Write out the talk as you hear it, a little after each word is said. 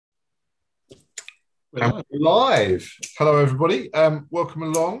We're And live. we're live. Hello, everybody. Welcome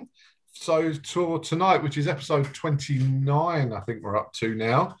along. So, to tonight, which is episode 29, I think we're up to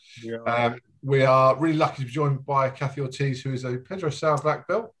now. Yeah. We are really lucky to be joined by Kathy Ortiz, who is a Pedro Sauer black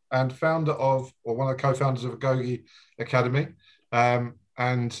belt and founder of, or one of the co-founders of Agogi Academy.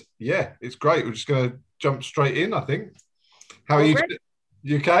 And yeah, it's great. We're just going to jump straight in, I think. How are Well, you? great.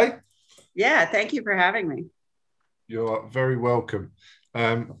 You okay? Yeah, thank you for having me. You're very welcome.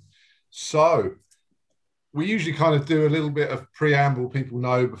 So, we usually kind of do a little bit of preamble, people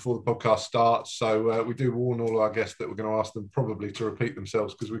know, before the podcast starts. So we do warn all our guests that we're going to ask them probably to repeat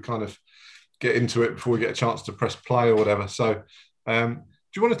themselves because we kind of get into it before we get a chance to press play or whatever. So do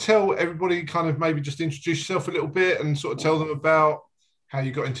you want to tell everybody, kind of maybe just introduce yourself a little bit and sort of tell them about how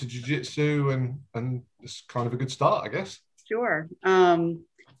you got into jiu-jitsu, and it's kind of a good start, I guess. Sure.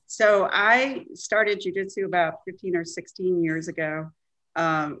 So I started jiu-jitsu about 15 or 16 years ago.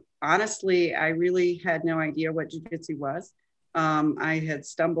 Honestly, I really had no idea what jiu-jitsu was. I had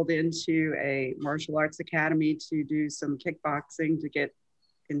stumbled into a martial arts academy to do some kickboxing to get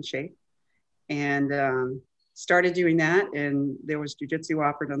in shape, and started doing that. And there was jiu-jitsu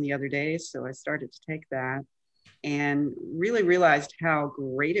offered on the other days, so I started to take that and really realized how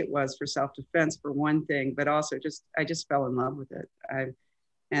great it was for self-defense, for one thing, but also I just fell in love with it.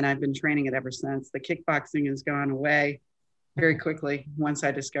 I've been training it ever since. The kickboxing has gone away very quickly once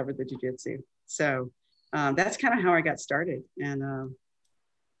I discovered the jiu-jitsu. So that's kind of how I got started, and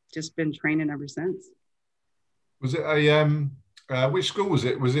just been training ever since. Was it a which school was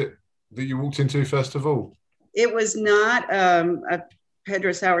it? Was it that you walked into first of all? It was not a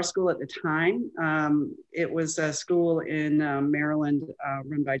Pedro Sauer school at the time. It was a school in Maryland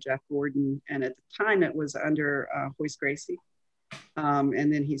run by Jeff Gordon, and at the time it was under Hoist Gracie.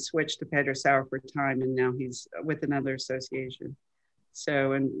 And then he switched to Pedro Sauer for a time, and now he's with another association.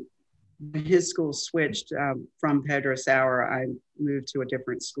 So, and his school switched from Pedro Sauer. I moved to a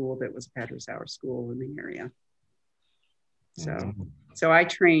different school that was a Pedro Sauer school in the area. So I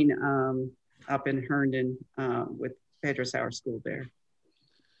train up in Herndon with Pedro Sauer school there.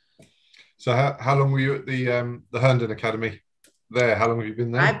 So how long were you at the Herndon Academy there? How long have you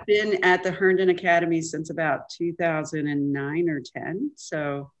been there? I've been at the Herndon Academy since about 2009 or 10.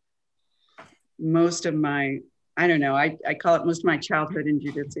 So most of my, I don't know, I call it most of my childhood in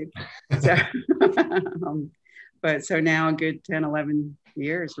jiu-jitsu. So, but so now a good 10, 11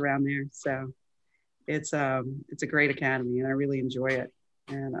 years around there. So it's a great academy, and I really enjoy it.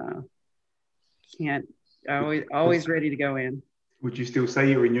 And always ready to go in. Would you still say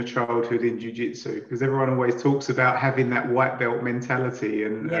you're in your childhood in jiu-jitsu? Because everyone always talks about having that white belt mentality.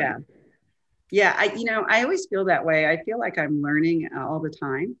 Yeah. I always feel that way. I feel like I'm learning all the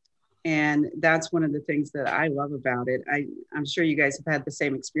time. And that's one of the things that I love about it. I'm sure you guys have had the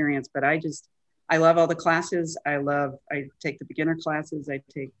same experience, but I love all the classes. I take the beginner classes. I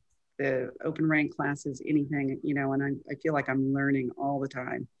take the open rank classes, anything, and I feel like I'm learning all the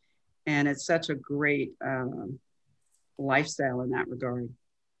time. And it's such a great lifestyle in that regard.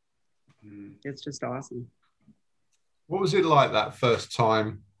 It's just awesome. What was it like that first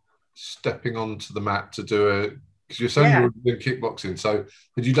time stepping onto the mat to do it? Because you're saying you were doing kickboxing. So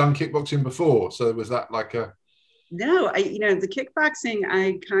had you done kickboxing before? So was that like a... No, the kickboxing,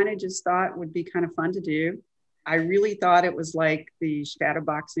 I kind of just thought would be kind of fun to do. I really thought it was like the shadow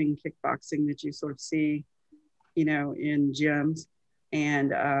boxing, kickboxing that you sort of see, in gyms,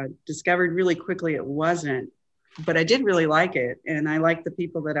 and discovered really quickly it wasn't. But I did really like it, and I liked the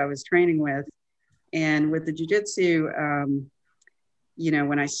people that I was training with. And with the jiu-jitsu,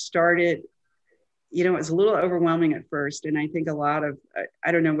 when I started, it was a little overwhelming at first. And I think a lot of,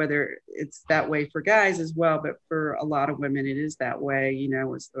 I don't know whether it's that way for guys as well, but for a lot of women, it is that way,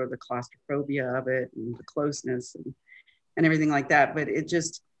 it's sort of the claustrophobia of it and the closeness and everything like that. But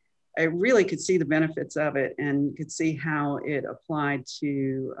I really could see the benefits of it and could see how it applied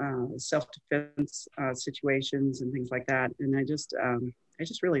to self-defense situations and things like that. And I just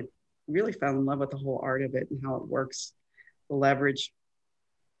really, really fell in love with the whole art of it and how it works. The leverage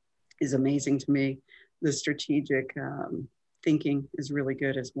is amazing to me. The strategic thinking is really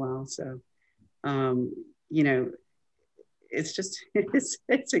good as well. So, it's just,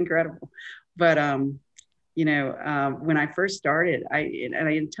 it's incredible. But, when I first started,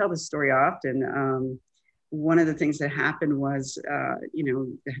 I tell this story often. One of the things that happened was, I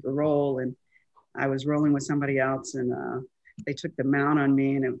had a roll, and I was rolling with somebody else, and they took the mount on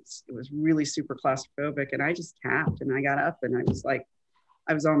me, and it was really super claustrophobic, and I just tapped, and I got up, and I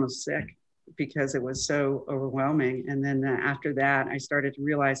was almost sick because it was so overwhelming. And then after that, I started to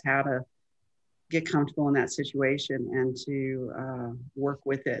realize how to get comfortable in that situation and to work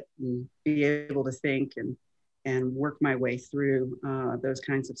with it and be able to think and work my way through those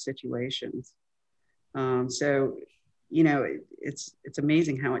kinds of situations. So, you know, it's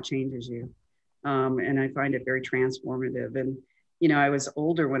amazing how it changes you. And I find it very transformative. And, you know, I was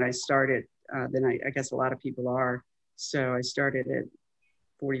older when I started than I guess a lot of people are. So I started at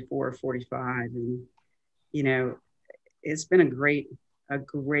 44, 45, and, you know, it's been a great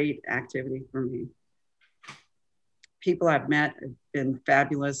activity for me. People I've met have been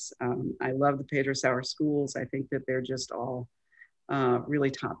fabulous. I love the Pedro Sauer schools. I think that they're just all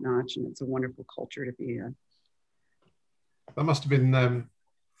really top notch, and it's a wonderful culture to be in. That must have been,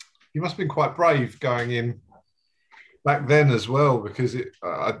 you must have been quite brave going in back then as well, because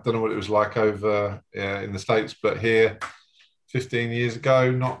I don't know what it was like over in the States, but here 15 years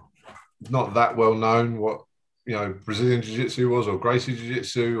ago, not that well known what, you know, Brazilian Jiu-Jitsu was, or Gracie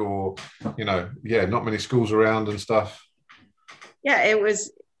Jiu-Jitsu, or, you know, not many schools around and stuff. Yeah, it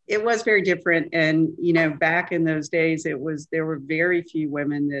was very different. And, you know, back in those days, there were very few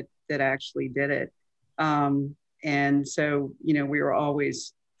women that actually did it. And so, you know, we were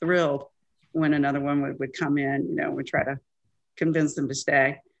always thrilled when another one would come in, you know, we'd try to convince them to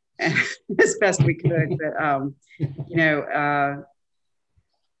stay as best we could. But, you know,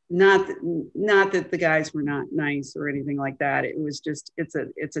 not that the guys were not nice or anything like that. It was just, it's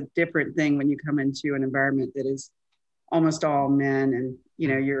a different thing when you come into an environment that is almost all men, and, you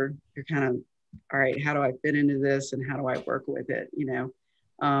know, you're kind of, all right, how do I fit into this and how do I work with it, you know?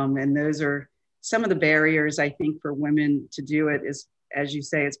 And those are some of the barriers, I think, for women to do it. Is, as you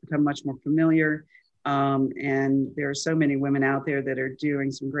say, it's become much more familiar. And there are so many women out there that are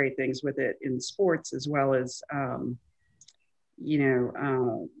doing some great things with it in sports, as well as, you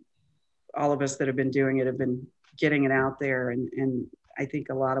know, all of us that have been doing it have been getting it out there. And I think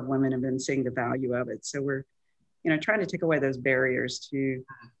a lot of women have been seeing the value of it. So we're, you know, trying to take away those barriers to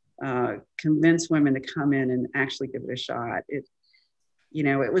convince women to come in and actually give it a shot. You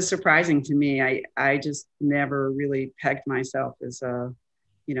know, it was surprising to me. I just never really pegged myself as a,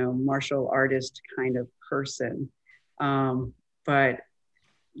 you know, martial artist kind of person. But,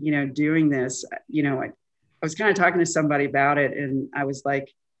 you know, doing this, you know, I was kind of talking to somebody about it, and I was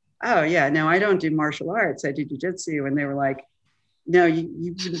like, oh yeah, no, I don't do martial arts. I do jiu-jitsu. And they were like, no,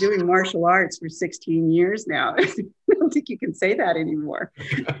 you've been doing martial arts for 16 years now. I don't think you can say that anymore.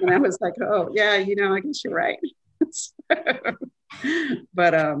 And I was like, oh yeah, you know, I guess you're right.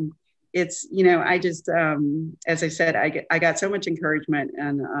 But it's, you know, I just, as I said, I got so much encouragement,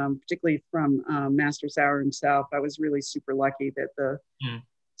 and particularly from Master Sauer himself. I was really super lucky that the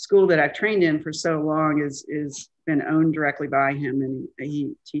school that I've trained in for so long is been owned directly by him, and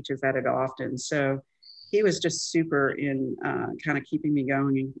he teaches at it often. So he was just super in kind of keeping me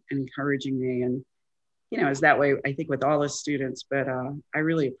going and encouraging me. And, you know, it's that way, I think, with all his students, but I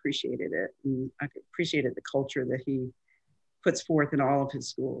really appreciated it. And I appreciated the culture that he puts forth in all of his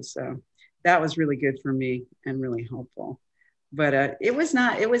schools. So that was really good for me and really helpful. But it was,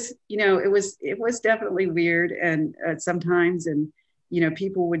 you know, it was definitely weird. And sometimes, and, you know,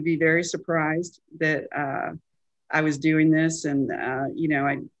 people would be very surprised that I was doing this. And, you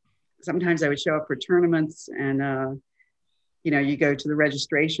know, sometimes I would show up for tournaments, and, you know, you go to the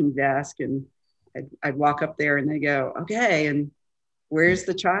registration desk, and I'd walk up there and they go, okay, and where's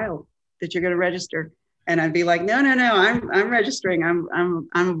the child that you're going to register? And I'd be like, no, I'm registering. I'm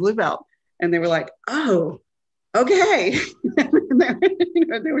a blue belt. And they were like, oh, okay. You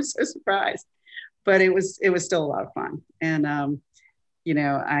know, they were so surprised, but it was still a lot of fun. And, you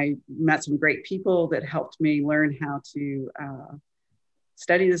know, I met some great people that helped me learn how to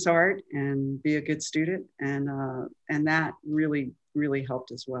study this art and be a good student. And that really, really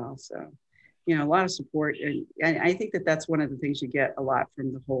helped as well. So, you know, a lot of support. And I think that that's one of the things you get a lot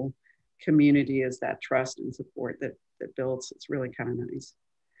from the whole community, is that trust and support that builds. It's really kind of nice.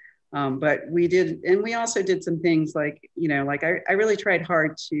 But we also did some things like, you know, like I really tried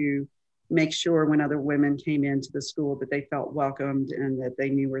hard to make sure when other women came into the school that they felt welcomed and that they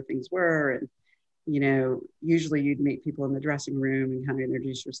knew where things were. And, you know, usually you'd meet people in the dressing room and kind of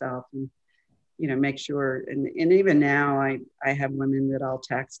introduce yourself and, you know, make sure. And even now I have women that I'll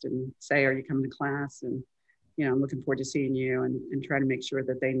text and say, are you coming to class? And, you know, I'm looking forward to seeing you, and try to make sure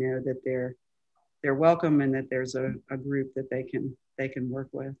that they know that they're welcome and that there's a group that they can work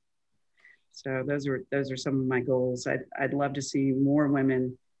with. So those are some of my goals. I'd love to see more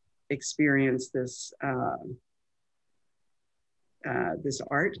women experience this this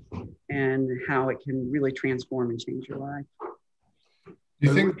art and how it can really transform and change your life. Do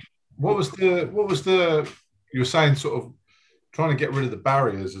you think what was the you were saying sort of trying to get rid of the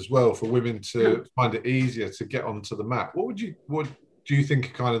barriers as well for women to find it easier to get onto the mat. What do you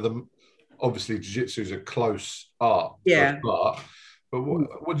think are kind of obviously jiu-jitsu is a close art, Yeah. but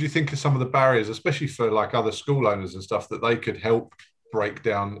what do you think are some of the barriers, especially for like other school owners and stuff, that they could help break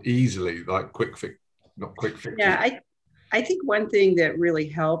down easily, like not quick fixes? Yeah, I think one thing that really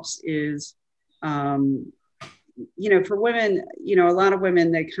helps is, for women, a lot of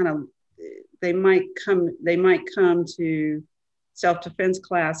women, they might come to self-defense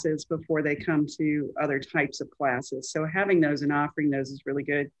classes before they come to other types of classes. So having those and offering those is really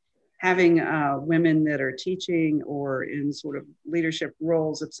good. Having women that are teaching or in sort of leadership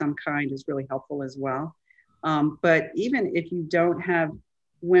roles of some kind is really helpful as well. But even if you don't have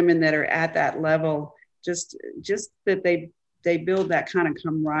women that are at that level, just that they build that kind of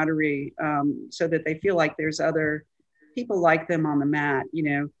camaraderie, so that they feel like there's other people like them on the mat,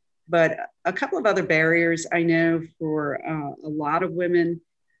 But a couple of other barriers I know for a lot of women,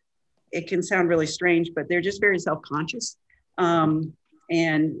 it can sound really strange, but they're just very self-conscious. And,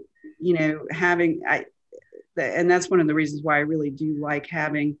 and that's one of the reasons why I really do like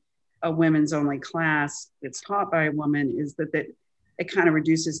having a women's only class that's taught by a woman, is that it kind of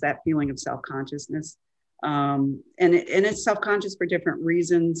reduces that feeling of self-consciousness. And it's self-conscious for different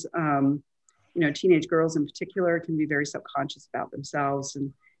reasons. Teenage girls in particular can be very self-conscious about themselves,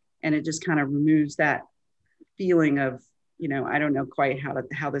 and it just kind of removes that feeling of, I don't know quite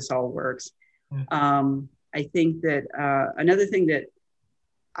how this all works. I think that another thing that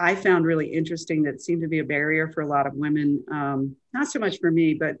I found really interesting that seemed to be a barrier for a lot of women, not so much for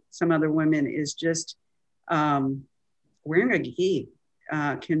me, but some other women, is just wearing a gi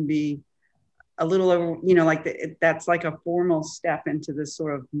can be a little over, that's like a formal step into this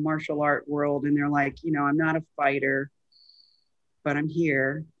sort of martial art world. And they're like, I'm not a fighter, but I'm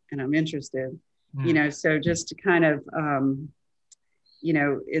here and I'm interested, so just to kind of,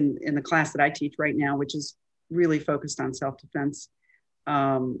 in the class that I teach right now, which is really focused on self-defense,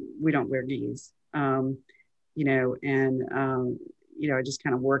 we don't wear gis, I just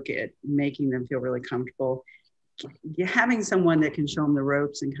kind of work at making them feel really comfortable. Having someone that can show them the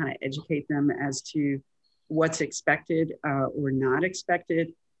ropes and kind of educate them as to what's expected or not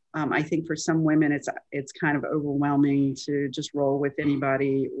expected. I think for some women, it's kind of overwhelming to just roll with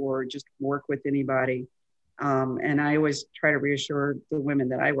anybody or just work with anybody. And I always try to reassure the women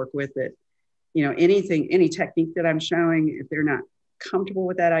that I work with that, any technique that I'm showing, if they're not comfortable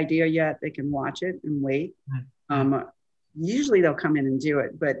with that idea yet, they can watch it and wait. Usually they'll come in and do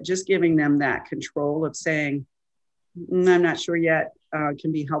it, but just giving them that control of saying, I'm not sure yet,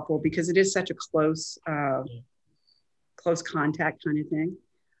 can be helpful, because it is such a close contact kind of thing.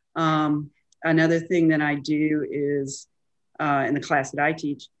 Another thing that I do is, in the class that I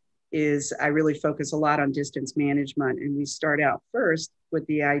teach, is I really focus a lot on distance management. And we start out first with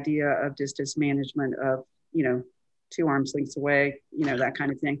the idea of distance management of, 2 arms lengths away, that kind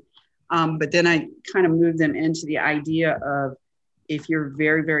of thing. But then I kind of move them into the idea of, if you're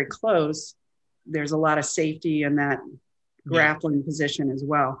very, very close, there's a lot of safety in that grappling position as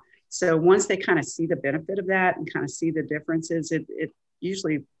well. So once they kind of see the benefit of that and kind of see the differences, it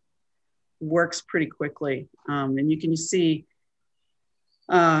usually works pretty quickly. And you can see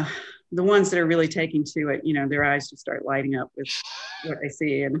the ones that are really taking to it, their eyes just start lighting up with what they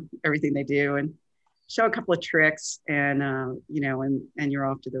see and everything they do, and show a couple of tricks, and, and you're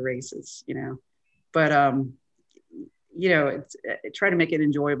off to the races, but, try to make it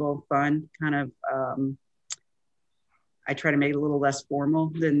enjoyable, fun, kind of, I try to make it a little less formal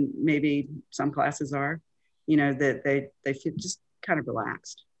than maybe some classes are, that they feel just kind of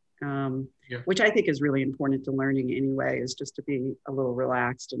relaxed, which I think is really important to learning anyway, is just to be a little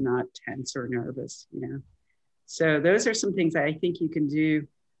relaxed and not tense or nervous, So those are some things that I think you can do,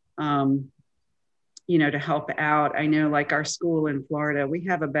 to help out. I know, like our school in Florida, we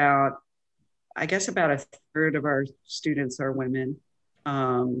have about a third of our students are women.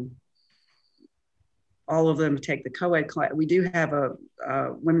 All of them take the co-ed class. We do have a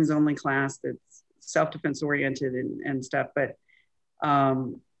women's only class that's self-defense oriented and stuff, but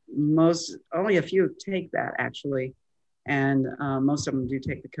only a few take that actually. And most of them do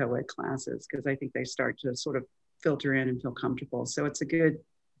take the co-ed classes, because I think they start to sort of filter in and feel comfortable. So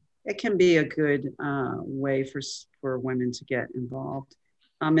it can be a good way for women to get involved.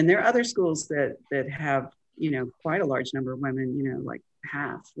 And there are other schools that have, quite a large number of women, like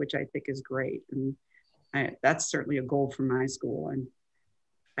half, which I think is great. And that's certainly a goal for my school, and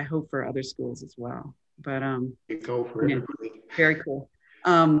I hope for other schools as well. But big goal for everybody. Very cool.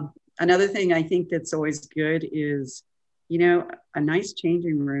 Another thing I think that's always good is, a nice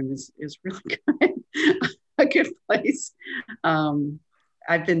changing room is really good. a good place.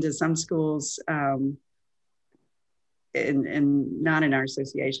 I've been to some schools, and not in our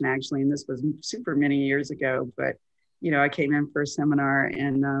association actually, and this was super many years ago, but I came in for a seminar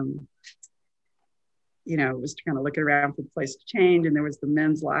and was kind of looking around for the place to change, and there was the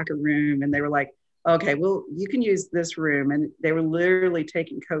men's locker room, and they were like, okay, well, you can use this room, and they were literally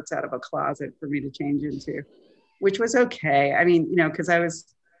taking coats out of a closet for me to change into, which was okay. I mean, because I was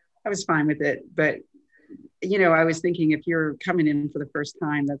fine with it, but I was thinking, if you're coming in for the first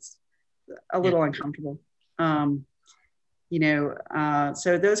time, that's a little uncomfortable. So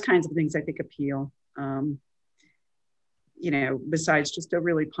those kinds of things I think appeal, besides just a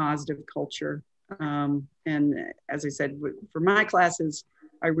really positive culture. And as I said, for my classes,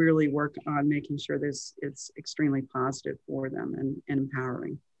 I really work on making sure it's extremely positive for them and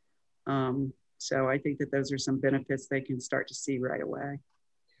empowering. So I think that those are some benefits they can start to see right away.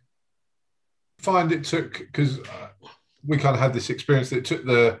 Find it took, because we kind of had this experience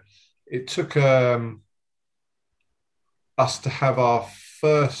that it took us to have our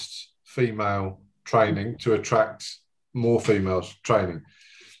first female training to attract more females training.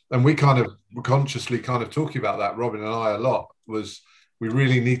 And we kind of were consciously kind of talking about that, Robin and I, a lot, was we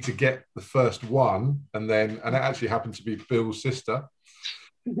really need to get the first one. And it actually happened to be Bill's sister,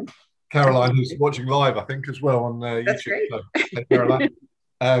 Caroline, who's watching live, I think, as well on That's YouTube. Great. So, Caroline,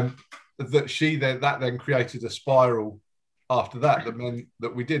 that then created a spiral after that meant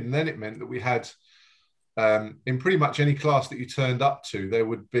that we did. And then it meant that we had, in pretty much any class that you turned up to, there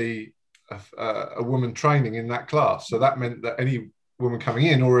would be a woman training in that class. So that meant that any woman coming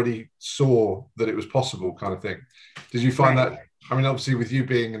in already saw that it was possible, kind of thing. Did you find that? I mean, obviously with you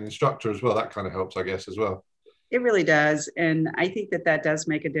being an instructor as well, that kind of helps, I guess, as well. It really does. And I think that does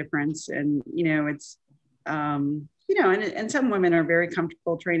make a difference. And, it's, and some women are very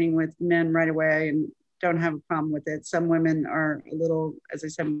comfortable training with men right away and don't have a problem with it. Some women are a little, as I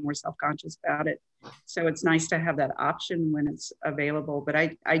said, more self-conscious about it. So it's nice to have that option when it's available. But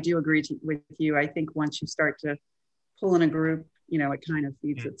I do agree with you. I think once you start to pull in a group, it kind of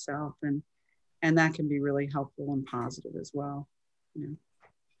feeds itself, and that can be really helpful and positive as well.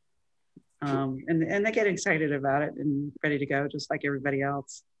 And they get excited about it and ready to go, just like everybody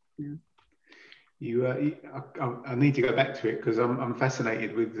else. I need to go back to it because I'm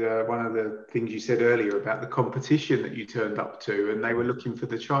fascinated with one of the things you said earlier about the competition that you turned up to, and they were looking for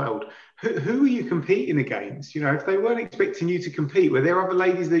the child. Who were you competing against? If they weren't expecting you to compete, were there other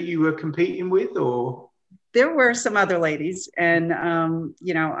ladies that you were competing with, or? There were some other ladies, and on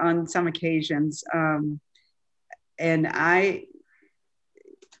some occasions, and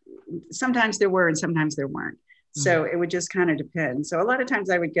sometimes there were and sometimes there weren't. So it would just kind of depend. So a lot of times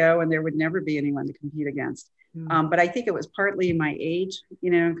I would go and there would never be anyone to compete against. But I think it was partly my age,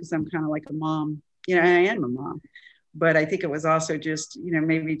 because I'm kind of like a mom, I am a mom, but I think it was also just,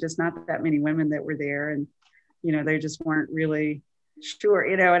 maybe just not that many women that were there, and, they just weren't really sure,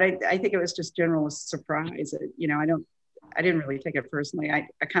 and I think it was just general surprise. I didn't really take it personally. I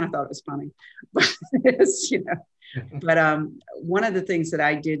kind of thought it was funny, but but one of the things that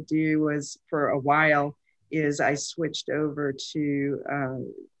I did do was, for a while, is I switched over to,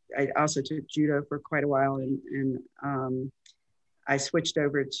 I also took judo for quite a while, and I switched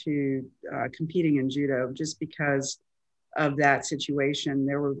over to competing in judo just because of that situation.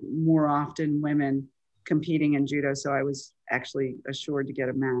 There were more often women competing in judo, so I was actually assured to get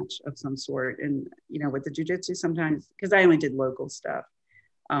a match of some sort. And with the jiu-jitsu, sometimes, because I only did local stuff,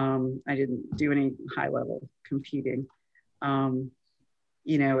 I didn't do any high level competing.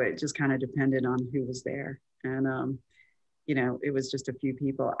 It just kind of depended on who was there, and it was just a few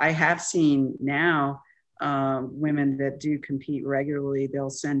people. I have seen now women that do compete regularly. They'll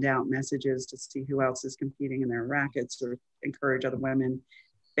send out messages to see who else is competing in their rackets or encourage other women.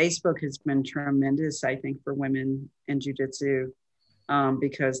 Facebook has been tremendous, I think, for women in jiu-jitsu,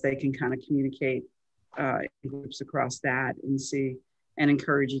 because they can kind of communicate in groups across that and see and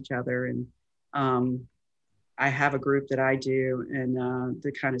encourage each other. And I have a group that I do, and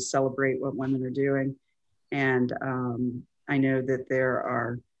to kind of celebrate what women are doing. And I know that there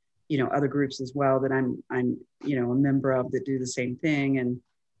are, other groups as well that I'm a member of that do the same thing. And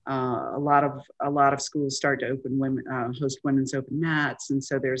a lot of schools start to host women's open mats, and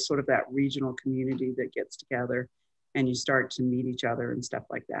so there's sort of that regional community that gets together, and you start to meet each other and stuff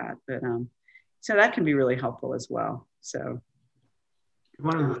like that. But so that can be really helpful as well. So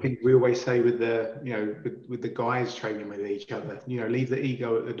one of the things we always say with the guys training with each other, leave the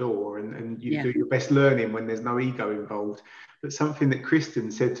ego at the door, and you do your best learning when there's no ego involved. But something that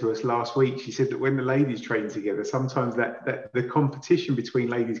Kristen said to us last week, she said that when the ladies train together, sometimes that the competition between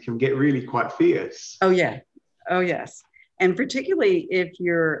ladies can get really quite fierce. Oh yeah, Oh, yes. And particularly if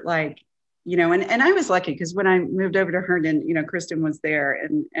you're like, and I was lucky because when I moved over to Herndon, Kristen was there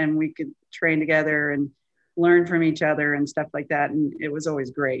and we could train together and learn from each other and stuff like that. And it was always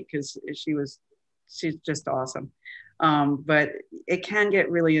great because she's just awesome. But it can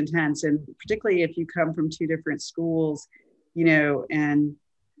get really intense. And particularly if you come from two different schools, and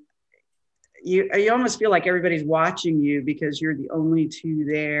you almost feel like everybody's watching you because you're the only two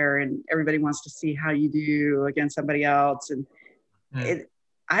there and everybody wants to see how you do against somebody else. And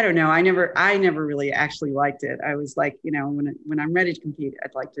I don't know. I never really actually liked it. I was like, when I'm ready to compete,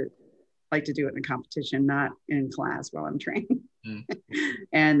 I'd like to do it in a competition, not in class while I'm training.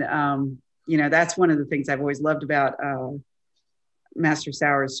 And, that's one of the things I've always loved about Master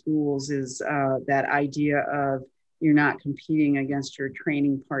Sauer's schools is that idea of you're not competing against your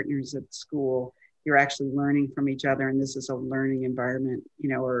training partners at school. You're actually learning from each other. And this is a learning environment,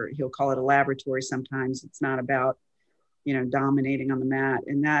 or he'll call it a laboratory sometimes. It's not about, dominating on the mat.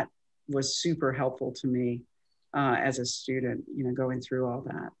 And that was super helpful to me as a student, going through all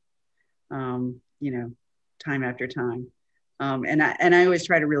that, time after time. And I always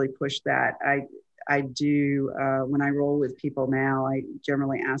try to really push that. I do, when I roll with people now, I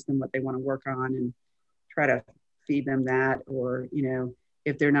generally ask them what they want to work on and try to feed them that, or,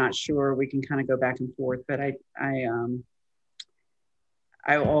 if they're not sure, we can kind of go back and forth. But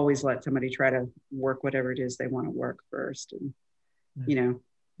I always let somebody try to work whatever it is they want to work first. And,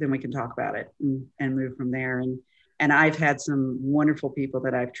 then we can talk about it and move from there. And I've had some wonderful people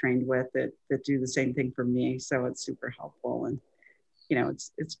that I've trained with that do the same thing for me. So it's super helpful. And,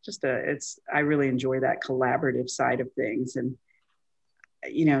 I really enjoy that collaborative side of things and,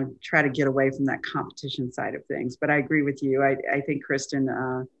 try to get away from that competition side of things. But I agree with you. I think Kristen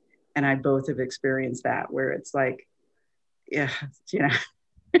and I both have experienced that where it's like, yeah,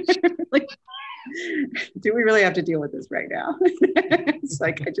 like, do we really have to deal with this right now? It's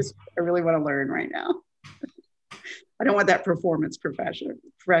like, I really want to learn right now. I don't want that performance pressure,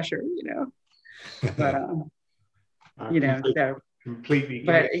 but, so, completely.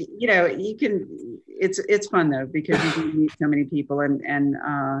 But, it's fun though, because you do meet so many people and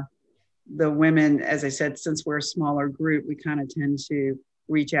the women, as I said, since we're a smaller group, we kind of tend to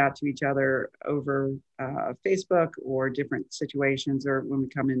reach out to each other over Facebook or different situations, or when we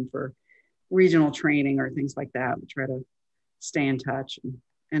come in for regional training or things like that, we try to stay in touch,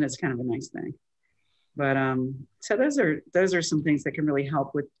 and it's kind of a nice thing. But so those are some things that can really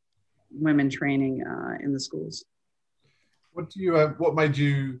help with women training in the schools. What made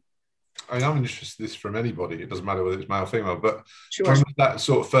you? I mean, I'm interested in this from anybody. It doesn't matter whether it's male or female, but Sure. When was that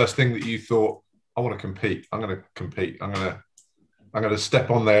sort of first thing that you thought, I want to compete? I'm going to compete. I'm going to step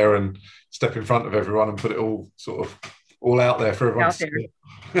on there and step in front of everyone and put it all sort of all out there for everyone to see.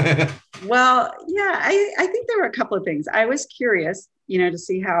 Well, yeah, I think there were a couple of things. I was curious, to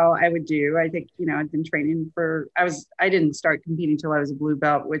see how I would do. I think, I'd been training I didn't start competing until I was a blue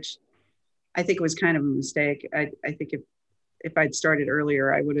belt, which I think was kind of a mistake. I think if I'd started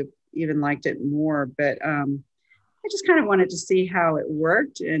earlier, I would have even liked it more, but I just kind of wanted to see how it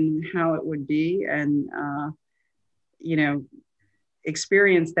worked and how it would be and,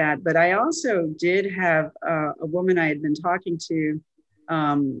 experience that. But I also did have a woman I had been talking to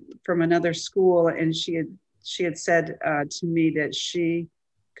from another school, and she had said to me that she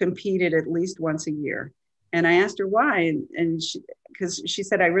competed at least once a year. And I asked her why, and because she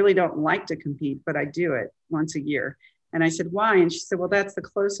said, I really don't like to compete, but I do it once a year. And I said, why? And she said, well, that's the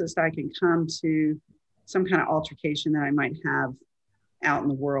closest I can come to some kind of altercation that I might have out in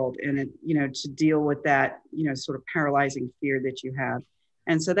the world. And it, to deal with that, sort of paralyzing fear that you have.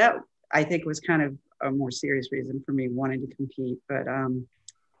 And so that, I think, was kind of a more serious reason for me wanting to compete. But,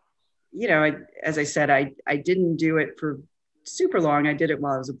 as I said, I didn't do it for super long. I did it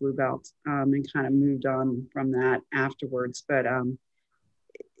while I was a blue belt and kind of moved on from that afterwards. But,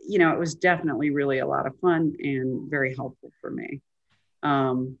 it was definitely really a lot of fun and very helpful for me.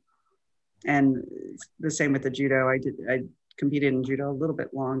 And the same with the judo. I competed in judo a little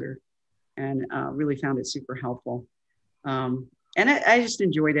bit longer and really found it super helpful. And I just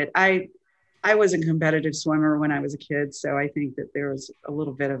enjoyed it. I was a competitive swimmer when I was a kid, so I think that there was a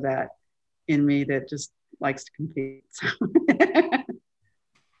little bit of that in me that just likes to compete. So.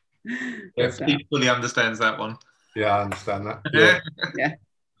 Yeah, Pete fully understands that one. Yeah, I understand that. Yeah.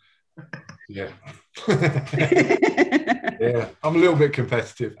 Yeah. Yeah, I'm a little bit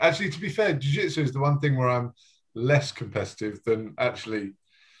competitive. Actually, to be fair, jiu-jitsu is the one thing where I'm less competitive than actually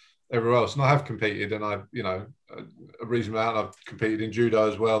everywhere else. And I have competed, and a reasonable amount. I've competed in judo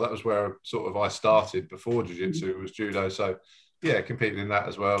as well. That was where I started before jiu-jitsu was judo. So yeah, competed in that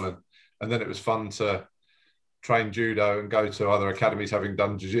as well. And then it was fun to train judo and go to other academies having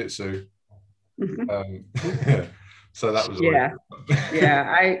done jiu-jitsu. So that was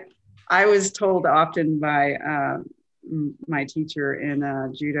I was told often by my teacher in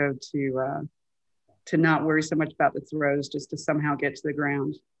judo to not worry so much about the throws, just to somehow get to the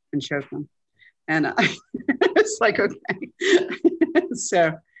ground and choke them. And it's like, okay.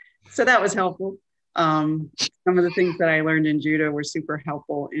 so that was helpful. Some of the things that I learned in judo were super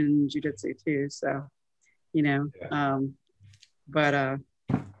helpful in jiu-jitsu too. So, it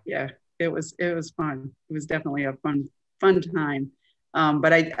was fun. It was definitely a fun time.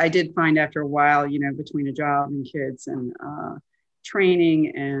 But I did find after a while, between a job and kids and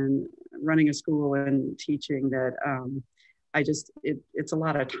training and running a school and teaching, that it's a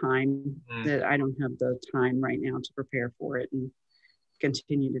lot of time that I don't have the time right now to prepare for it and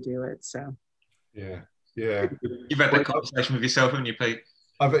continue to do it. So yeah. You've had that conversation with yourself, haven't you, Pete?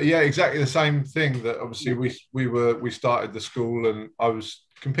 Exactly the same thing. That obviously we started the school, and I was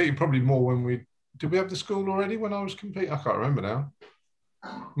competing probably more when did we have the school already when I was competing? I can't remember now.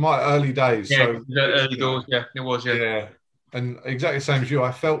 My early days. Yeah, so, early doors. Yeah, it was. Yeah, and exactly the same as you.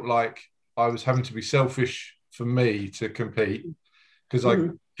 I felt like I was having to be selfish for me to compete, because I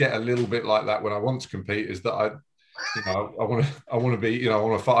get a little bit like that when I want to compete. Is that I want to be,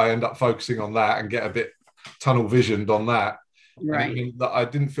 I end up focusing on that and get a bit tunnel visioned on that. Right. And that I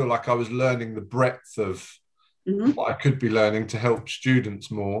didn't feel like I was learning the breadth of what I could be learning to help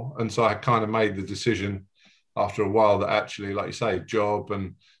students more. And so I kind of made the decision after a while that actually, like you say, job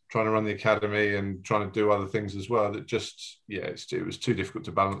and trying to run the academy and trying to do other things as well, that just, it was too difficult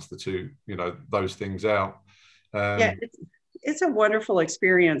to balance the two, those things out. It's a wonderful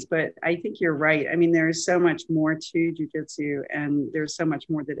experience, but I think you're right. I mean, there's so much more to jiu-jitsu, and there's so much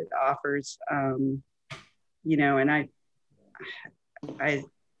more that it offers, and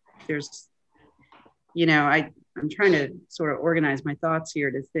I'm trying to sort of organize my thoughts here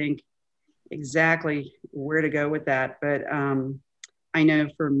to think exactly where to go with that. But I know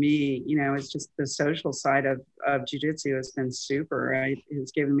for me, it's just the social side of jiu-jitsu has been super.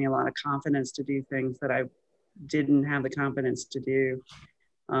 It's given me a lot of confidence to do things that I didn't have the confidence to do.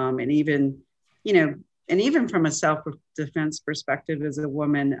 And even from a self-defense perspective as a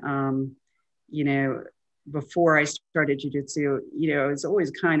woman, before I started jiu-jitsu, I was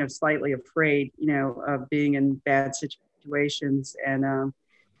always kind of slightly afraid, of being in bad situations, and,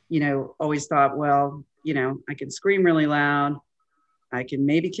 always thought, well, I can scream really loud, I can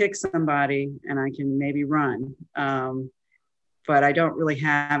maybe kick somebody, and I can maybe run. But I don't really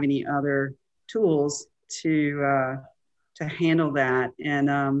have any other tools to handle that.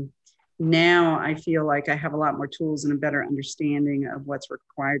 And now I feel like I have a lot more tools and a better understanding of what's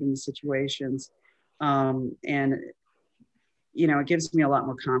required in the situations. And it gives me a lot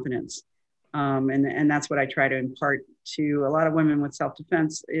more confidence. And that's what I try to impart to a lot of women with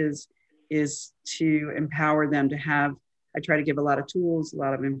self-defense is to empower them to have. I try to give a lot of tools, a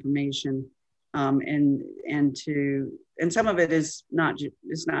lot of information, and some of it is not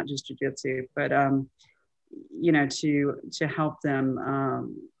just jiu-jitsu, but to help them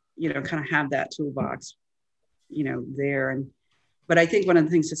kind of have that toolbox there. But I think one of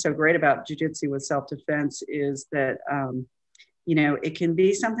the things that's so great about jiu-jitsu with self-defense is that it can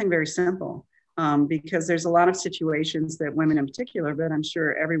be something very simple, because there's a lot of situations that women in particular, but I'm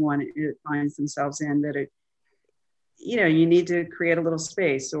sure everyone finds themselves in, that you need to create a little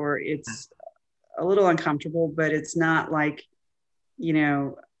space, or it's a little uncomfortable, but it's not like,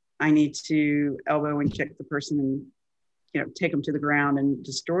 I need to elbow and kick the person and, take them to the ground and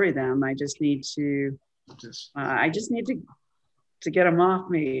destroy them. I just need to get them off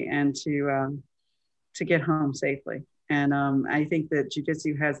me and to get home safely. And I think that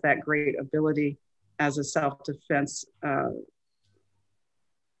jiu-jitsu has that great ability as a self-defense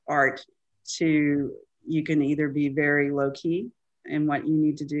art you can either be very low key in what you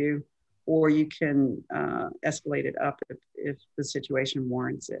need to do, or you can escalate it up if the situation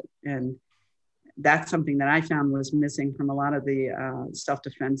warrants it. And that's something that I found was missing from a lot of the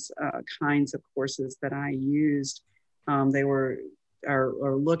self-defense kinds of courses that I used. They were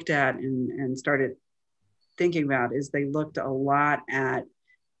looked at and started thinking about, is they looked a lot at,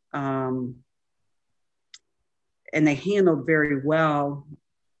 and they handled very well,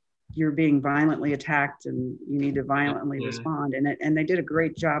 you're being violently attacked and you need to violently respond. And they did a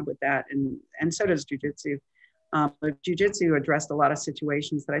great job with that. And so does jiu-jitsu. But jiu-jitsu addressed a lot of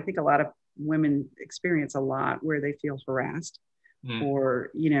situations that I think a lot of women experience a lot, where they feel harassed,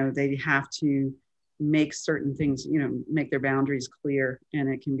 or, they have to make certain things, make their boundaries clear, and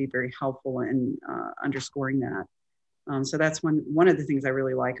it can be very helpful in underscoring that. So that's one of the things I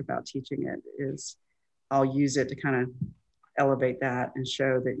really like about teaching it is I'll use it to kind of elevate that and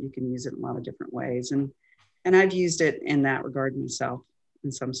show that you can use it in a lot of different ways. And I've used it in that regard myself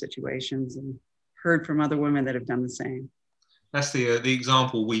in some situations, and heard from other women that have done the same. That's the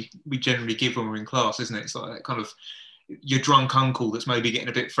example we generally give when we're in class, isn't it? It's like that kind of your drunk uncle that's maybe getting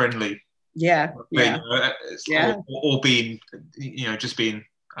a bit friendly. Yeah. Yeah. Yeah. Or being, just being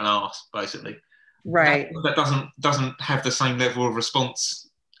an arse, basically. Right. That doesn't have the same level of response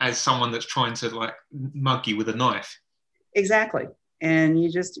as someone that's trying to like mug you with a knife. Exactly. And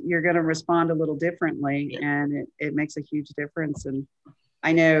you're going to respond a little differently, and it makes a huge difference. And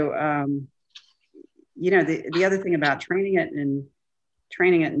I know, the other thing about training it and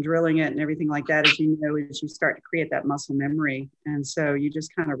drilling it and everything like that is, is you start to create that muscle memory. And so you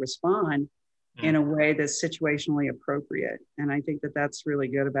just kind of respond in a way that's situationally appropriate. And I think that that's really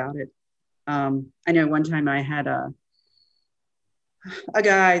good about it. I know one time I had a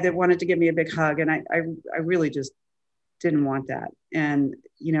guy that wanted to give me a big hug, and I really just didn't want that. And,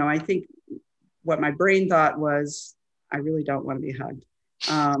 I think what my brain thought was, I really don't want to be hugged.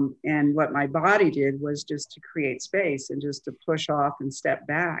 And what my body did was just to create space and just to push off and step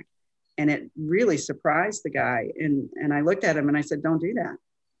back. And it really surprised the guy. And I looked at him and I said, don't do that.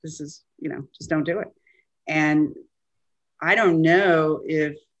 This is, just don't do it. And I don't know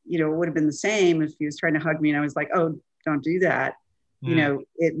if, it would have been the same if he was trying to hug me and I was like, oh, don't do that.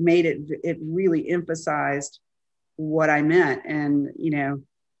 It made it really emphasized what I meant. And,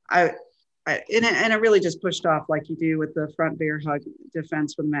 I really just pushed off like you do with the front bear hug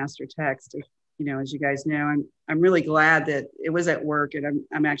defense with master text. As you guys know, I'm really glad that it was at work, and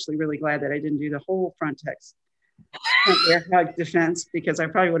I'm actually really glad that I didn't do the whole front bear hug defense, because I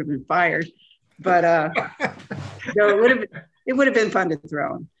probably would have been fired. But no, it would have been fun to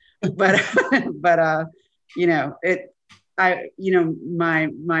throw him. But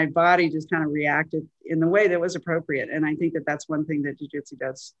my body just kind of reacted in the way that was appropriate. And I think that that's one thing that jiu-jitsu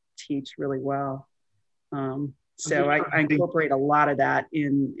does teach really well. So I incorporate a lot of that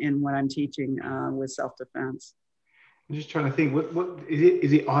in what I'm teaching with self-defense. I'm just trying to think, what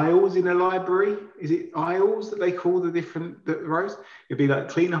is it aisles in a library? Is it aisles that they call the rows? It'd be like,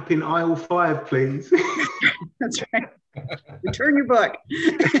 clean up in aisle 5, please. That's right. Return your book.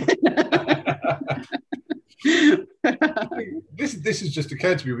 This has just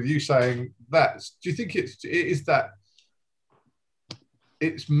occurred to me with you saying that. Do you think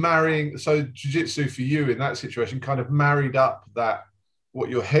it's marrying, so jiu-jitsu for you in that situation kind of married up that what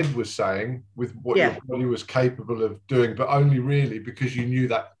your head was saying with what your body was capable of doing, but only really because you knew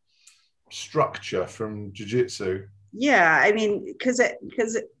that structure from jiu-jitsu? Yeah, I mean, because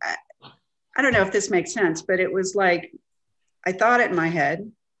I don't know if this makes sense, but it was like, I thought it in my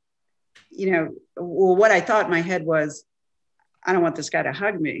head, what I thought in my head was, I don't want this guy to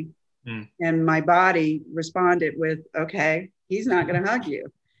hug me. And my body responded with, okay, he's not going to hug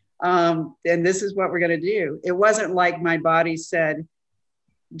you. And this is what we're going to do. It wasn't like my body said,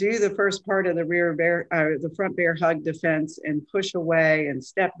 do the first part of the front bear hug defense and push away and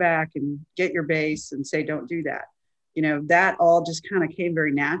step back and get your base and say, don't do that. That all just kind of came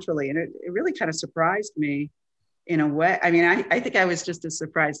very naturally. And it really kind of surprised me in a way. I mean, I think I was just as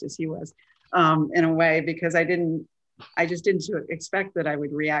surprised as he was in a way, because I just didn't expect that I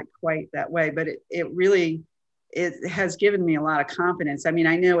would react quite that way. But it has given me a lot of confidence. I mean,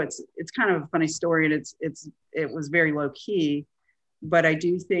 I know it's kind of a funny story, and it was very low key, but I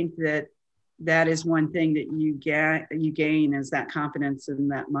do think that is one thing that you gain is that confidence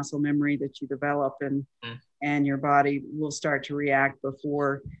and that muscle memory that you develop, and your body will start to react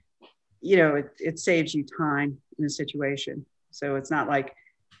before, it saves you time in a situation. So it's not like,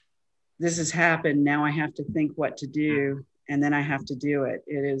 this has happened, now I have to think what to do, and then I have to do it.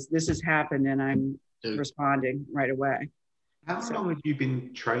 This has happened, and I'm responding right away. How long have you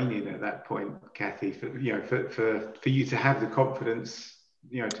been training at that point, Kathy, for you to have the confidence,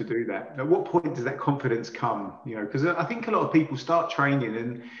 to do that? At what point does that confidence come? Because I think a lot of people start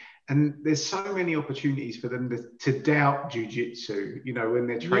training and there's so many opportunities for them to doubt jiu-jitsu, when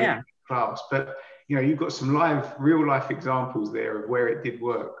they're training in class. But, you've got some real life examples there of where it did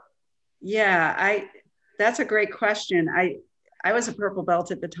work. Yeah, that's a great question. I was a purple belt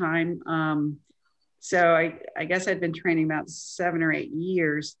at the time. So I guess I'd been training about 7 or 8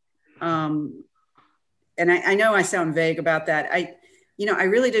 years. And I know I sound vague about that. I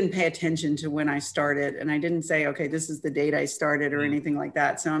really didn't pay attention to when I started, and I didn't say, okay, this is the date I started or anything like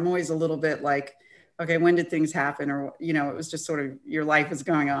that. So I'm always a little bit like, okay, when did things happen? Or, it was just sort of your life is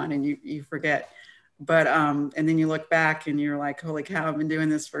going on and you forget. But, and then you look back and you're like, holy cow, I've been doing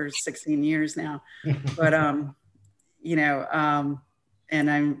this for 16 years now. But, and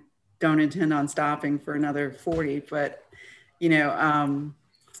don't intend on stopping for another 40, but,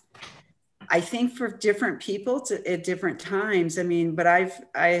 I think for different people at different times, I mean, but I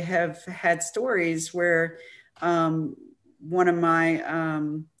have had stories where one of my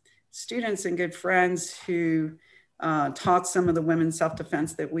students and good friends who taught some of the women's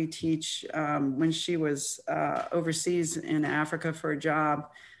self-defense that we teach when she was overseas in Africa for a job.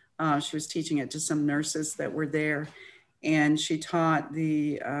 She was teaching it to some nurses that were there, and she taught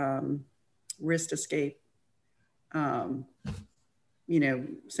the wrist escape,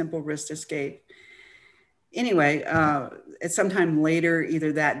 simple wrist escape. Anyway, at some time later,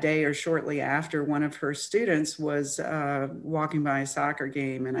 either that day or shortly after, one of her students was walking by a soccer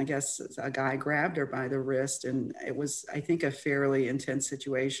game, and I guess a guy grabbed her by the wrist, and it was, I think, a fairly intense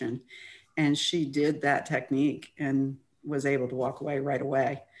situation. And she did that technique and was able to walk away right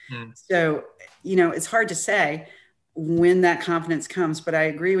away. So, it's hard to say when that confidence comes, but I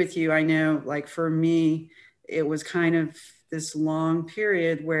agree with you. I know, like for me, it was kind of this long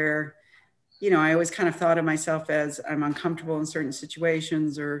period where, I always kind of thought of myself as I'm uncomfortable in certain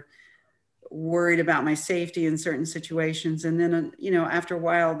situations or worried about my safety in certain situations. And then, after a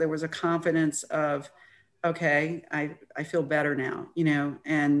while, there was a confidence of, okay, I feel better now,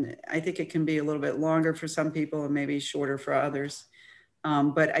 and I think it can be a little bit longer for some people and maybe shorter for others.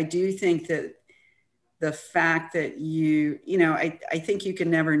 But I do think that the fact that I think you can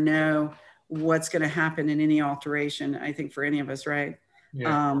never know what's going to happen in any alteration, I think for any of us, right?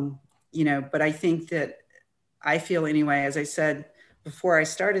 Yeah. But I think that I feel anyway, as I said, before I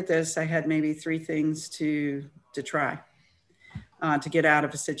started this, I had maybe 3 things to try to get out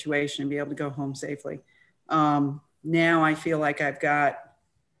of a situation and be able to go home safely. Now I feel like I've got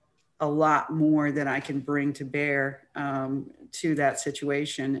a lot more that I can bring to bear to that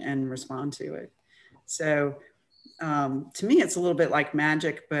situation and respond to it. So to me, it's a little bit like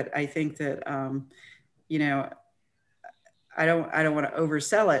magic, but I think that, I don't want to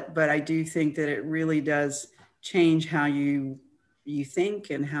oversell it, but I do think that it really does change how you think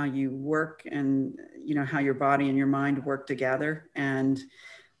and how you work, and, how your body and your mind work together. And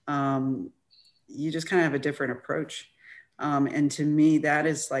you just kind of have a different approach. And to me, that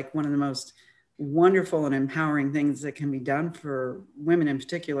is like one of the most wonderful and empowering things that can be done for women in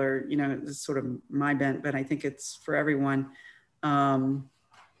particular. This is sort of my bent, but I think it's for everyone that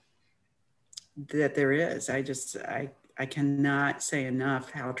there is. I cannot say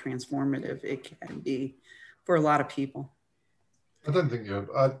enough how transformative it can be for a lot of people. I don't think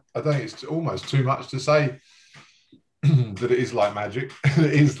I think it's almost too much to say that it is like magic.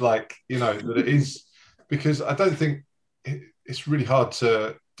 It is like, that it is, because I don't think it's really hard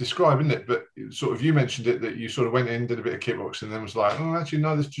to describe, isn't it? But sort of, you mentioned it, that you sort of went in, did a bit of kickboxing, and then was like, oh, actually,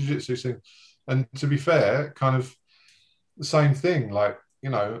 no, this jiu-jitsu thing. And to be fair, kind of the same thing, like,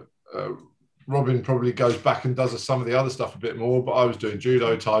 Robin probably goes back and does some of the other stuff a bit more, but I was doing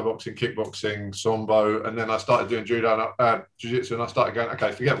judo, Thai boxing, kickboxing, sambo, and then I started doing judo and jiu-jitsu, and I started going,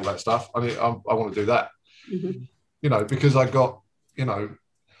 okay, forget all that stuff. I want to do that, because I got,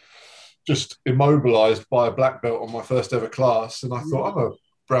 just immobilized by a black belt on my first ever class, and I thought, I'm a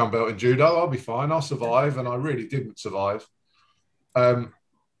brown belt in judo, I'll be fine, I'll survive, and I really didn't survive. And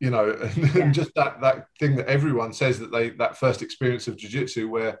just that thing that everyone says, that first experience of jiu-jitsu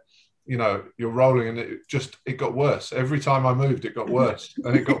where you're rolling, and it got worse. Every time I moved, it got worse,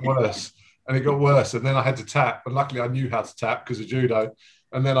 and it got worse, and it got worse. And then I had to tap, and luckily I knew how to tap because of judo.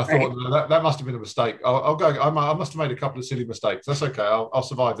 And then I thought, no, that must have been a mistake. I'll go. I must have made a couple of silly mistakes. That's okay. I'll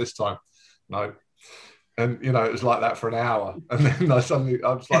survive this time. No. And it was like that for an hour, and then I was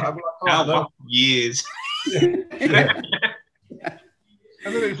like, how years? Yeah.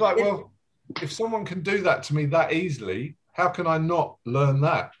 And then it was like, well, if someone can do that to me that easily, how can I not learn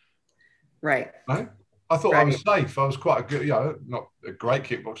that? Right. Right? I thought I was safe. I was quite a good, not a great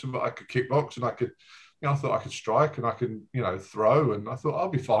kickboxer, but I could kickbox, and I could, I thought I could strike, and I could, throw, and I thought I'll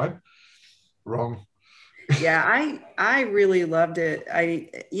be fine. Wrong. Yeah, I really loved it.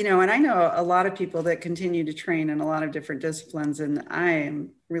 And I know a lot of people that continue to train in a lot of different disciplines, and I am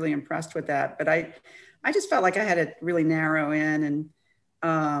really impressed with that. But I just felt like I had to really narrow in.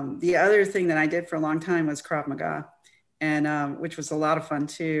 And the other thing that I did for a long time was Krav Maga, and which was a lot of fun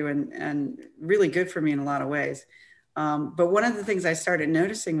too, and really good for me in a lot of ways. But one of the things I started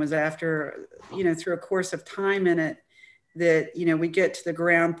noticing was after, through a course of time in it, that, we get to the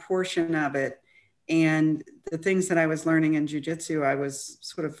ground portion of it, and the things that I was learning in jiu-jitsu, I was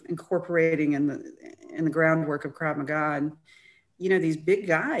sort of incorporating in the groundwork of Krav Maga. And, these big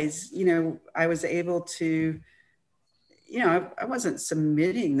guys, I was able to, I wasn't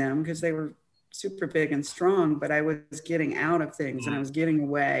submitting them because they were super big and strong, but I was getting out of things and I was getting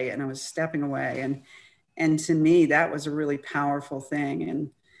away and I was stepping away. And to me, that was a really powerful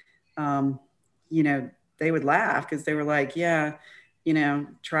thing. And, you know, they would laugh because they were like, yeah, you know,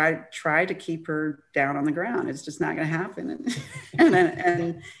 try to keep her down on the ground. It's just not going to happen.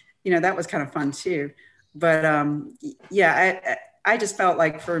 And, you know, that was kind of fun too. But yeah, I just felt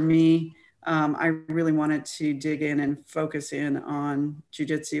like for me, I really wanted to dig in and focus in on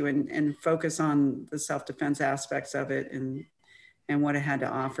jiu-jitsu and focus on the self-defense aspects of it and what it had to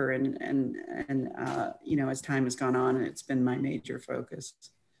offer. And you know, as time has gone on, it's been my major focus.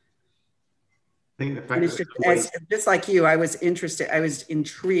 I think the fact just like you, I was interested, I was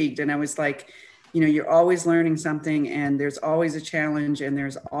intrigued, and I was like, you know, you're always learning something, and there's always a challenge, and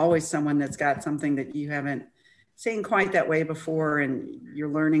there's always someone that's got something that you haven't seen quite that way before, and you're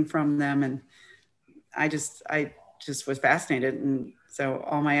learning from them. And I just was fascinated, and so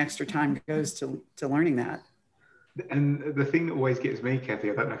all my extra time goes to learning that. And the thing that always gets me, Kathy,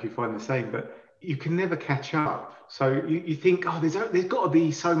 I don't know if you find the same, but you can never catch up. So you think, oh, there's got to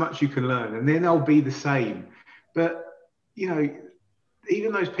be so much you can learn, and then they'll be the same. But, you know,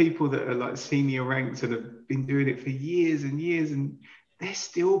 even those people that are like senior ranks and have been doing it for years and years, and they're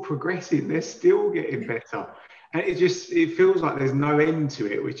still progressing, they're still getting better. And it feels like there's no end to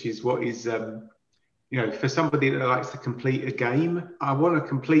it, which is what is, you know, for somebody that likes to complete a game, I want to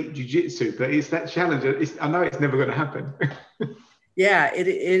complete jiu-jitsu, but it's that challenge. I know it's never going to happen. Yeah, it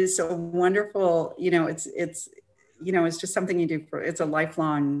is a wonderful, you know, it's, you know, it's just something you do it's a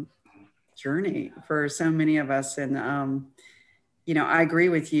lifelong journey for so many of us. And, you know, I agree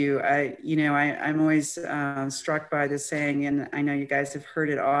with you. I'm always struck by this saying, and I know you guys have heard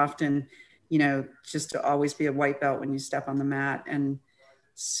it often, you know, just to always be a white belt when you step on the mat. And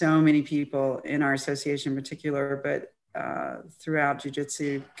so many people in our association in particular, but throughout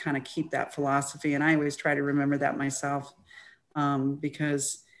jiu-jitsu kind of keep that philosophy. And I always try to remember that myself.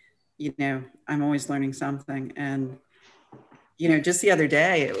 Because, you know, I'm always learning something. And, you know, just the other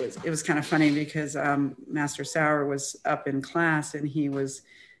day, it was kind of funny because Master Sauer was up in class and he was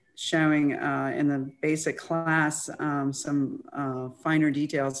showing in the basic class some finer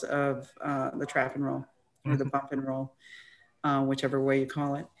details of the trap and roll or the bump and roll, whichever way you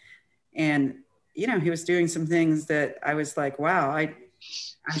call it. And, you know, he was doing some things that I was like, wow, I'm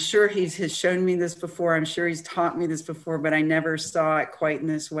sure he has shown me this before. I'm sure he's taught me this before, but I never saw it quite in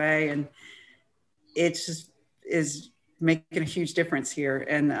this way. And it just is making a huge difference here.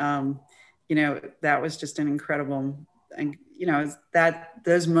 And, you know, that was just an incredible, and, you know, that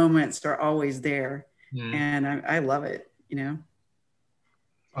those moments are always there. And I love it, you know.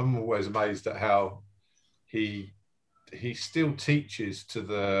 I'm always amazed at how he still teaches to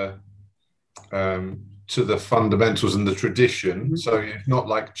the fundamentals and the tradition. Mm-hmm. So it's not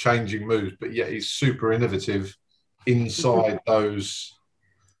like changing moves, but yet he's super innovative inside those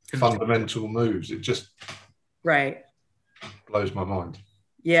fundamental moves. It just blows my mind.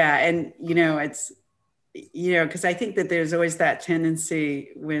 Yeah. And, you know, it's, you know, because I think that there's always that tendency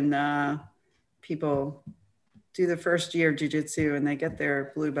when people do the first year of jiu-jitsu and they get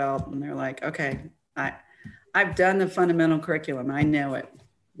their blue belt and they're like, okay, I've done the fundamental curriculum. I know it.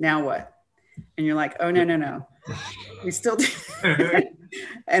 Now what? And you're like, oh, no. We still do.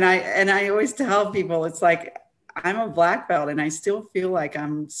 and I always tell people, it's like, I'm a black belt and I still feel like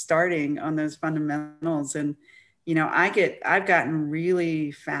I'm starting on those fundamentals. And, you know, I've gotten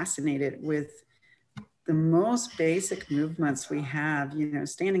really fascinated with the most basic movements we have, you know,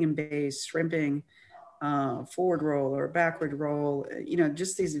 standing in base, shrimping, forward roll or backward roll, you know,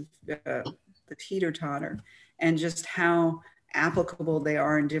 just these, the teeter totter, and just how applicable they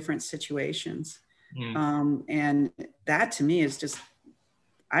are in different situations. And that to me is just,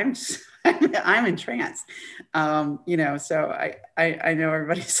 I'm entranced. You know, so I know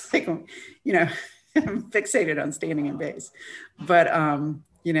everybody's like, you know, I'm fixated on standing in base, but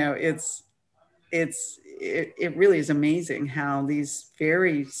you know, it really is amazing how these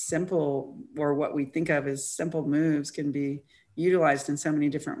very simple, or what we think of as simple moves, can be utilized in so many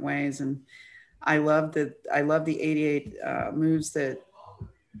different ways. And I love the 88 moves that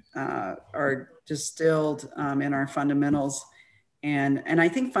are distilled in our fundamentals. And I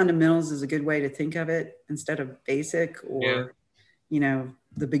think fundamentals is a good way to think of it instead of basic or, you know,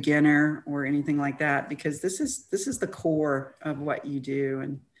 the beginner or anything like that, because this is the core of what you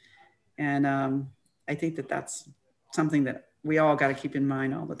do. And I think that that's something that we all got to keep in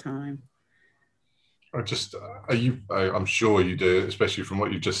mind all the time. I'm sure you do, especially from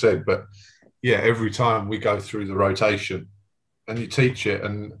what you just said, but yeah, every time we go through the rotation and you teach it,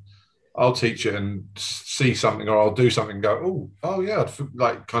 and I'll teach it and see something, or I'll do something and go, oh yeah,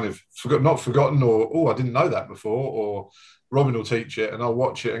 like kind of not forgotten, or I didn't know that before. Or Robin will teach it and I'll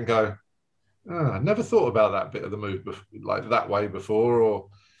watch it and go, I never thought about that bit of the move like that way before. Or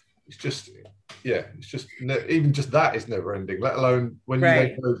it's just, yeah, it's just even just that is never ending, let alone when you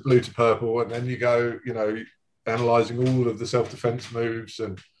then go blue to purple and then you go, analyzing all of the self-defense moves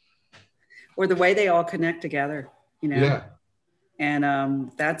or the way they all connect together, Yeah.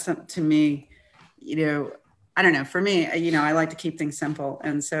 And that's to me, I don't know, for me, I like to keep things simple.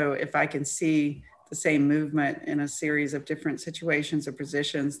 And so if I can see the same movement in a series of different situations or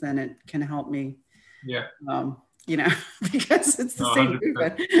positions, then it can help me. Yeah. Because it's the same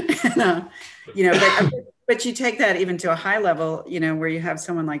movement. But you take that even to a high level, where you have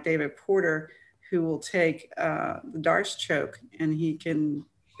someone like David Porter who will take the Darce choke and he can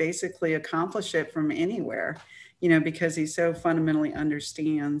basically accomplish it from anywhere, because he so fundamentally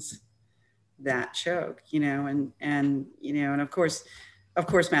understands that choke, and of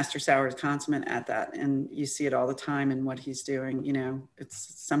course, Master Sauer is consummate at that. And you see it all the time in what he's doing,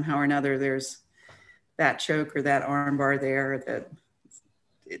 it's somehow or another, there's that choke or that arm bar there that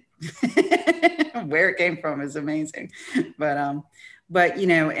where it came from is amazing. But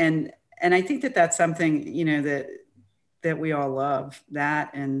and I think that that's something, that we all love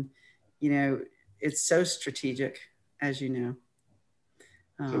that. And, it's so strategic, as you know.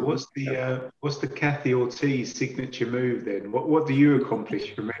 So what's the Kathy Ortiz signature move then? What do you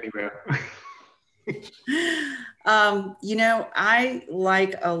accomplish from anywhere? I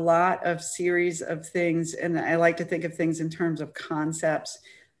like a lot of series of things, and I like to think of things in terms of concepts.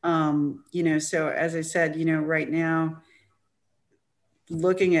 So as I said, right now,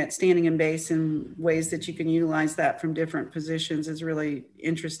 looking at standing in base and ways that you can utilize that from different positions is really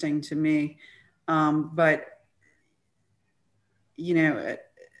interesting to me. But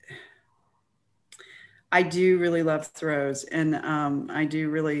I do really love throws, and I do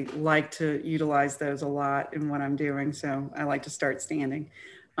really like to utilize those a lot in what I'm doing. So I like to start standing.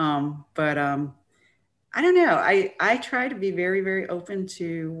 But I don't know. I try to be very, very open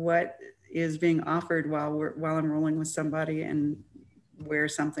to what is being offered while I'm rolling with somebody and where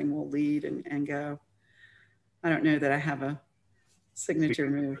something will lead and go. I don't know that I have a signature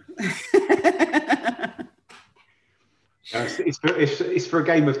move. It's for a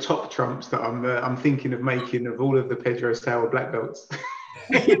game of top trumps that I'm thinking of making of all of the Pedro Sauer black belts.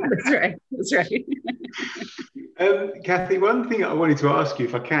 That's right. That's right. Kathy, one thing I wanted to ask you,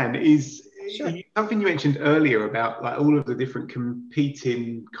 if I can, is something you mentioned earlier about like all of the different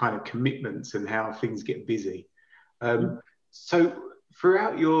competing kind of commitments and how things get busy. So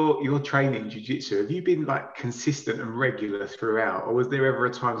throughout your training jiu-jitsu, have you been like consistent and regular throughout, or was there ever a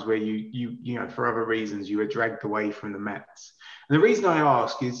times where you for other reasons you were dragged away from the mats? And the reason I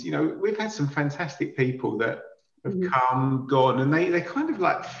ask is, we've had some fantastic people that have come, gone, and they kind of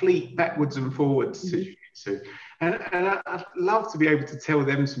like fleet backwards and forwards to jiu-jitsu. And I'd love to be able to tell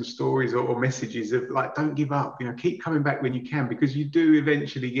them some stories or messages of like, don't give up, keep coming back when you can, because you do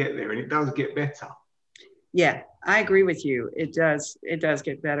eventually get there and it does get better. Yeah, I agree with you. It does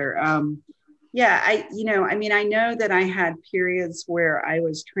get better. I know that I had periods where I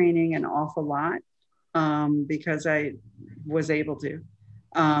was training an awful lot because I was able to.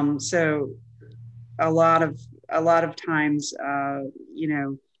 So a lot of times,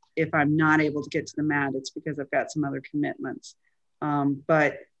 if I'm not able to get to the mat, it's because I've got some other commitments.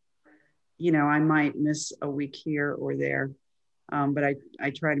 But I might miss a week here or there. But I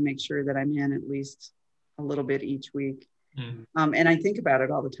try to make sure that I'm in at least a little bit each week. And I think about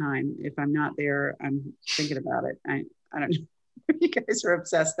it all the time. If I'm not there, I'm thinking about it. I don't know if you guys are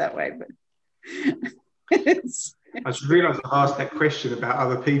obsessed that way, but I just realized I asked that question about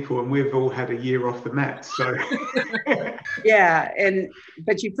other people and we've all had a year off the mat. So yeah.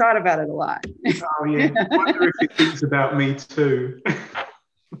 But you've thought about it a lot. Oh yeah. I wonder if it thinks about me too.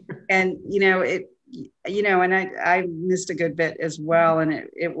 And and I missed a good bit as well. And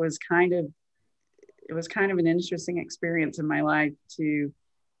it was kind of an interesting experience in my life to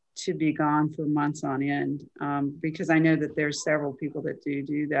be gone for months on end, because I know that there's several people that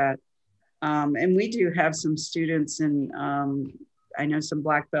do that. And we do have some students, and I know some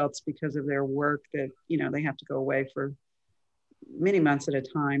black belts because of their work that, they have to go away for many months at a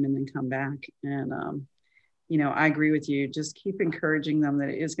time and then come back. And, I agree with you. Just keep encouraging them that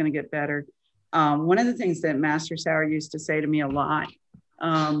it is going to get better. One of the things that Master Sauer used to say to me a lot,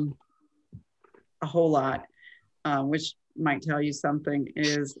 a whole lot, which might tell you something,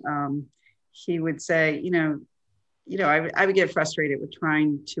 is he would say, I would get frustrated with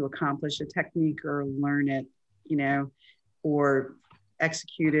trying to accomplish a technique or learn it, or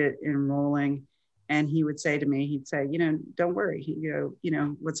execute it in rolling. And he would say to me, he'd say, don't worry. He'd go,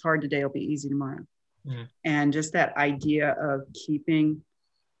 what's hard today will be easy tomorrow. Mm. And just that idea of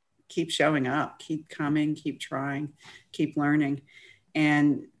keep showing up, keep coming, keep trying, keep learning.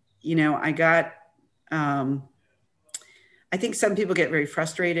 And, I got, I think some people get very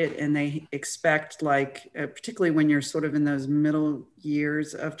frustrated and they expect particularly when you're sort of in those middle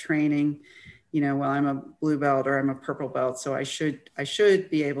years of training, well, I'm a blue belt or I'm a purple belt, so I should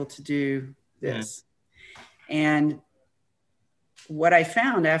be able to do this. And what I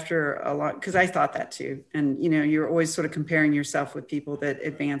found after a lot, because I thought that too, and you're always sort of comparing yourself with people that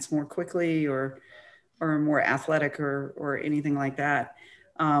advance more quickly or more athletic or anything like that.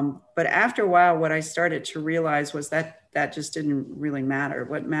 But after a while, what I started to realize was that just didn't really matter.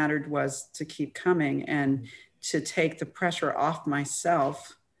 What mattered was to keep coming and to take the pressure off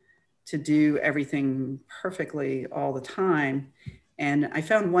myself to do everything perfectly all the time. And I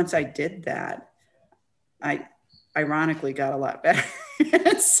found once I did that, I ironically got a lot better.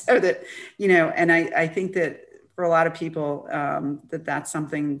 So that, and I think that for a lot of people, that's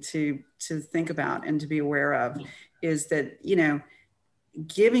something to think about and to be aware of, is that,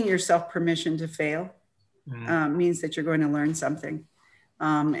 giving yourself permission to fail means that you're going to learn something.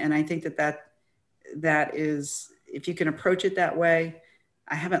 And I think that is, if you can approach it that way,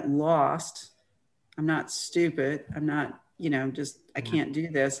 I haven't lost. I'm not stupid. I'm not, I can't do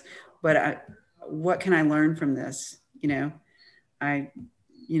this, but what can I learn from this? I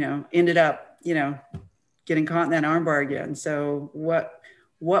ended up, getting caught in that armbar again. So what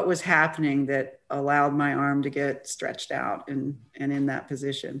was happening that allowed my arm to get stretched out and in that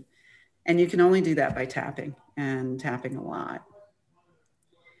position? And you can only do that by tapping a lot.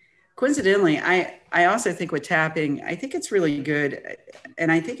 Coincidentally, I also think with tapping, I think it's really good.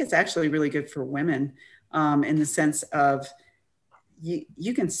 And I think it's actually really good for women in the sense of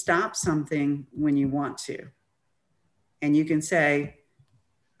you can stop something when you want to. And you can say,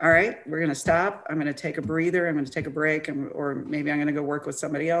 all right, we're going to stop. I'm going to take a breather. I'm going to take a break, or maybe I'm going to go work with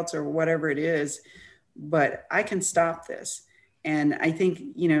somebody else or whatever it is. But I can stop this. And I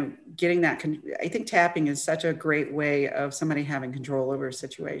think, getting that, I think tapping is such a great way of somebody having control over a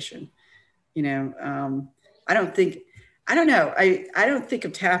situation. I don't think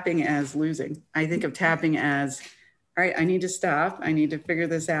of tapping as losing. I think of tapping as, all right, I need to stop. I need to figure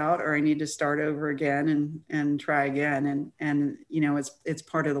this out, or I need to start over again and try again. And it's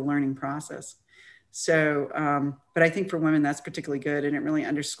part of the learning process. So, but I think for women, that's particularly good. And it really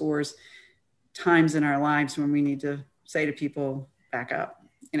underscores times in our lives when we need to say to people, back up,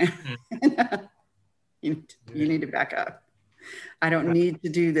 you need to back up. I don't need to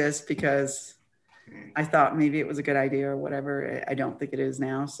do this because I thought maybe it was a good idea or whatever. I don't think it is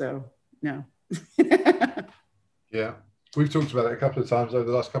now. So no. Yeah. We've talked about it a couple of times over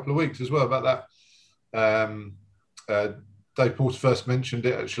the last couple of weeks as well about that. Dave Porter first mentioned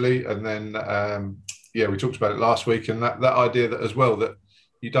it actually. And then, we talked about it last week, and that idea that as well, that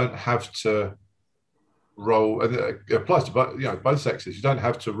you don't have to roll, and it applies to both sexes. You don't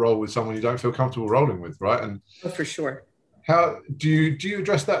have to roll with someone you don't feel comfortable rolling with, right? And for sure. How do you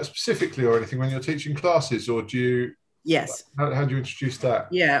address that specifically or anything when you're teaching classes, or do you? Yes. How do you introduce that?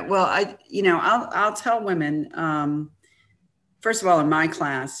 Yeah. Well, I'll tell women, first of all, in my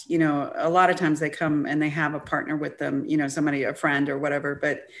class, a lot of times they come and they have a partner with them, somebody, a friend or whatever,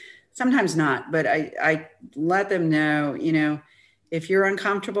 but sometimes not. But I let them know, if you're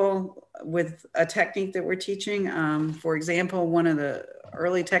uncomfortable with a technique that we're teaching, for example, one of the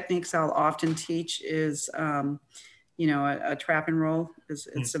early techniques I'll often teach is, a trap and roll.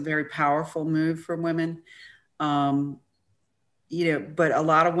 It's a very powerful move for women. But a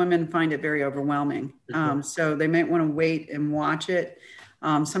lot of women find it very overwhelming. So they might want to wait and watch it.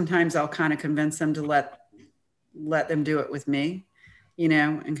 Sometimes I'll kind of convince them to let them do it with me,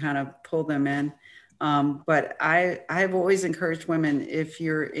 and kind of pull them in. But I've always encouraged women, if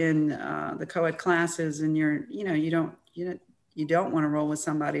you're in the co-ed classes and you don't want to roll with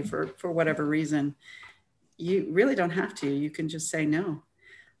somebody for whatever reason, you really don't have to. You can just say no.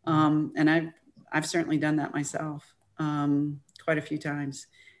 And I've certainly done that myself quite a few times,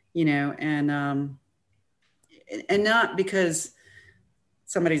 and not because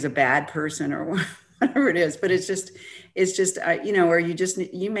somebody's a bad person or whatever it is, but it's just, or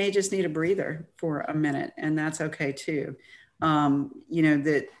you may just need a breather for a minute, and that's okay too.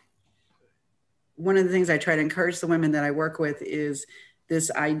 That one of the things I try to encourage the women that I work with is this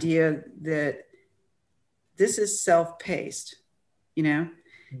idea that this is self-paced,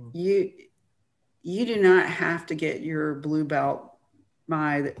 you do not have to get your blue belt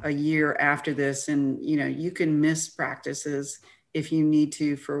by a year after this. And, you can miss practices if you need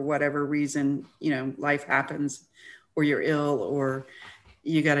to, for whatever reason, life happens, or you're ill, or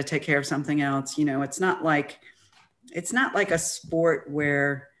you got to take care of something else. It's not like a sport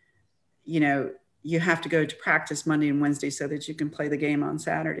where, you have to go to practice Monday and Wednesday so that you can play the game on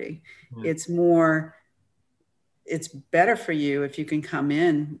Saturday. Mm. It's better for you if you can come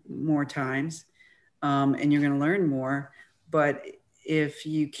in more times, and you're going to learn more. But if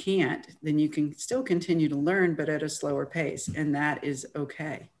you can't, then you can still continue to learn, but at a slower pace. And that is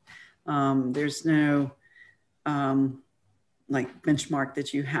okay. There's no like benchmark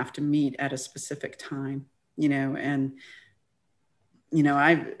that you have to meet at a specific time, and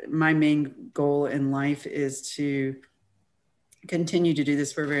my main goal in life is to continue to do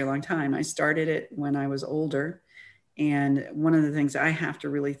this for a very long time. I started it when I was older. And one of the things I have to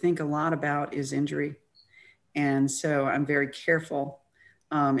really think a lot about is injury. And so I'm very careful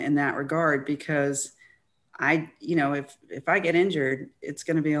in that regard, because if I get injured, it's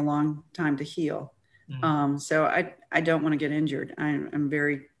going to be a long time to heal. So I don't want to get injured. I'm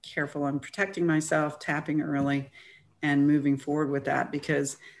very careful on protecting myself, tapping early, and moving forward with that,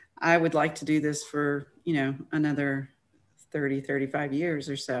 because I would like to do this for, another 30, 35 years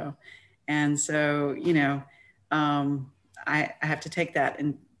or so. And so, I have to take that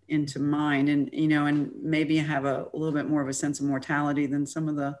into mind, and, and maybe have a little bit more of a sense of mortality than some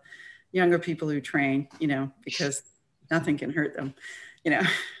of the younger people who train, because nothing can hurt them.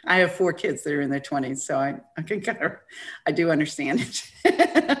 I have 4 kids that are in their 20s, so I can I do understand it.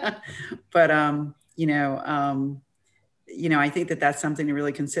 But, I think that that's something to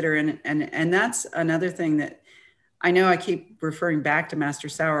really consider. And that's another thing that I know I keep referring back to Master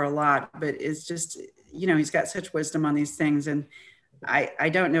Sauer a lot, but it's just, he's got such wisdom on these things. And I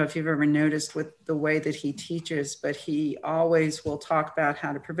don't know if you've ever noticed with the way that he teaches, but he always will talk about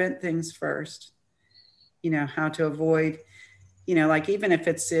how to prevent things first, how to avoid, like even if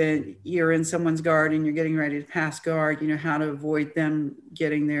it's you're in someone's guard and you're getting ready to pass guard, how to avoid them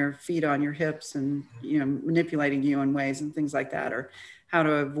getting their feet on your hips and, manipulating you in ways and things like that, or how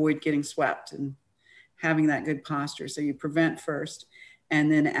to avoid getting swept and having that good posture. So you prevent first.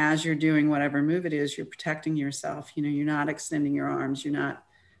 And then as you're doing whatever move it is, you're protecting yourself. You're not extending your arms. You're not,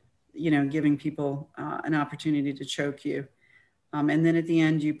 giving people an opportunity to choke you. And then at the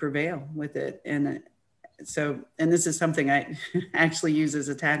end, you prevail with it. And this is something I actually use as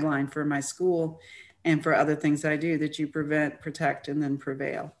a tagline for my school and for other things I do, that you prevent, protect, and then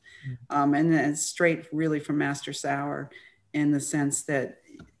prevail. And then it's straight really from Master Sauer, in the sense that,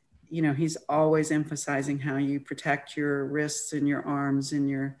 he's always emphasizing how you protect your wrists and your arms and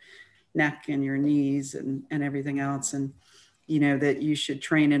your neck and your knees and everything else. And, that you should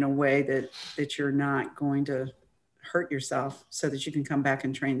train in a way that you're not going to hurt yourself, so that you can come back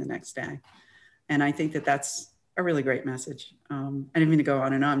and train the next day. And I think that that's a really great message. I didn't mean to go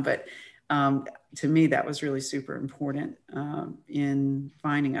on and on, but to me, that was really super important in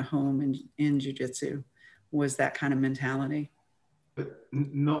finding a home in jiu-jitsu, was that kind of mentality. But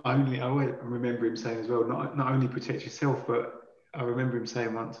not only, I remember him saying as well, not only protect yourself, but I remember him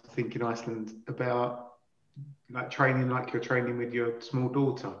saying once, I think in Iceland, about like training like you're training with your small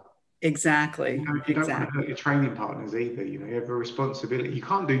daughter. Exactly. You don't want to hurt your training partners either. You have a responsibility. You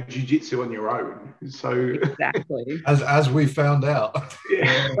can't do jiu-jitsu on your own. So exactly. as we found out.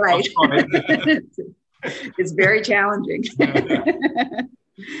 Yeah. Right. It's very challenging.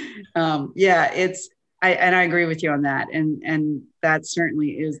 I agree with you on that. And that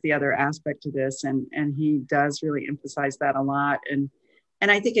certainly is the other aspect to this. And he does really emphasize that a lot. And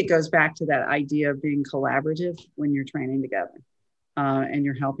I think it goes back to that idea of being collaborative when you're training together. And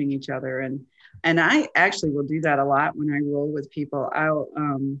you're helping each other. And I actually will do that a lot when I roll with people. I'll,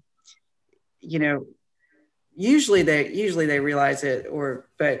 usually they realize it,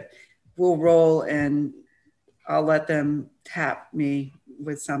 but we'll roll and I'll let them tap me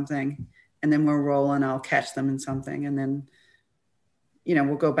with something, and then we'll roll and I'll catch them in something. And then,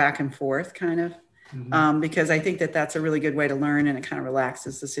 we'll go back and forth kind of, because I think that that's a really good way to learn, and it kind of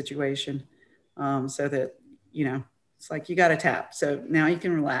relaxes the situation, so that, it's like, you got to tap. So now you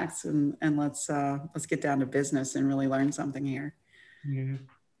can relax and let's get down to business and really learn something here. Yeah.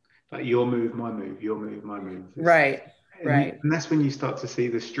 Like your move, my move, your move, my move. Right. Right. And that's when you start to see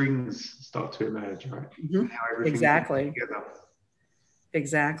the strings start to emerge, right? Mm-hmm. How everything exactly. Together.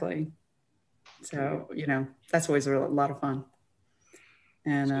 Exactly. So, that's always a lot of fun.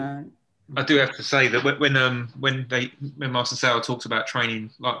 And I do have to say that when Master Sauer talks about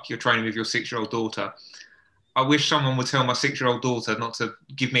training, like you're training with your 6-year-old daughter, I wish someone would tell my 6-year-old daughter not to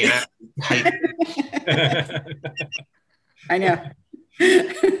give me an hate. I know.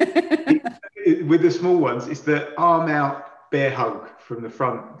 With the small ones, it's the arm out, bear hug from the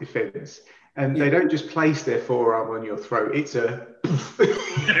front defence, and they don't just place their forearm on your throat. It's a.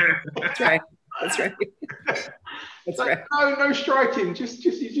 That's right. That's right. That's like, right. no striking. You just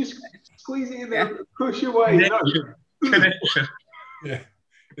squeeze it in there, push away. Connection. Yeah.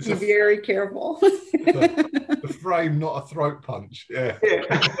 It's Be very careful. the frame, not a throat punch. Yeah.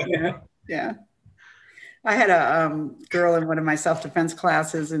 Yeah. I had a girl in one of my self-defense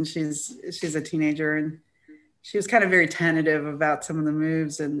classes, and she's a teenager, and she was kind of very tentative about some of the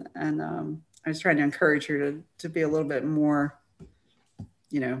moves, and I was trying to encourage her to be a little bit more,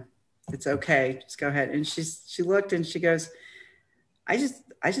 it's okay, just go ahead. And she looked and she goes, I just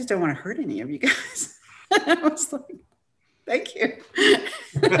don't want to hurt any of you guys. I was like, thank you.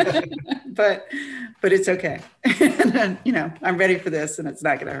 but it's okay. And, I'm ready for this, and it's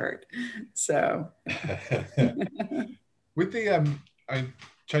not going to hurt. So with the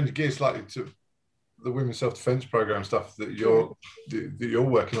change gears slightly to the women's self-defense program stuff that you're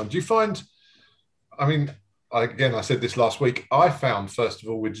working on, do you find, I said this last week, I found, first of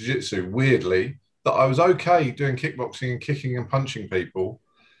all, with jiu-jitsu, weirdly, that I was okay doing kickboxing and kicking and punching people,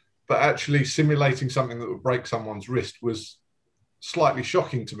 but actually simulating something that would break someone's wrist was slightly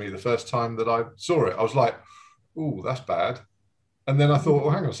shocking to me the first time that I saw it. I was like, "Oh, that's bad." And then I thought, "Well,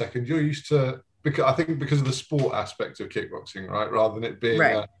 hang on a second. You're used to," because of the sport aspect of kickboxing, right? Rather than it being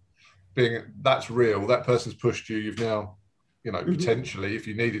right. Being that's real. That person's pushed you. You've now, potentially, if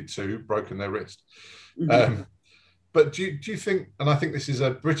you needed to, broken their wrist. Mm-hmm. But do you think? And I think this is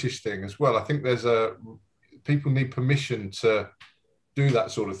a British thing as well. I think people need permission to do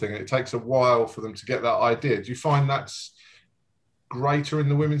that sort of thing, and it takes a while for them to get that idea. Do you find that's greater in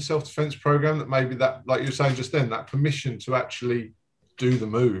the women's self-defense program, that maybe that, like you were saying just then, that permission to actually do the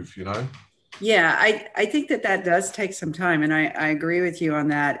move, Yeah, I think that does take some time, and I agree with you on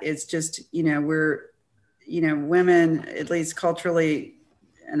that. It's just, we're, women, at least culturally,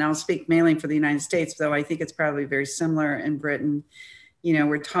 and I'll speak mainly for the United States, though I think it's probably very similar in Britain.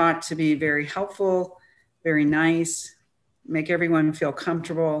 We're taught to be very helpful, very nice, make everyone feel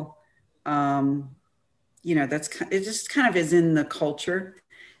comfortable. It just kind of is in the culture.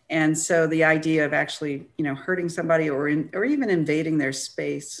 And so the idea of actually, hurting somebody or even invading their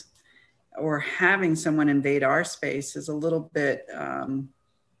space, or having someone invade our space, is a little bit,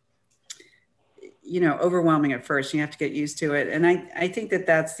 overwhelming at first. You have to get used to it. And I think that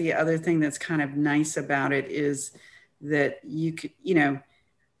that's the other thing that's kind of nice about it, is that you could,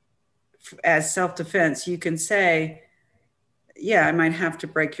 as self-defense, you can say, yeah, I might have to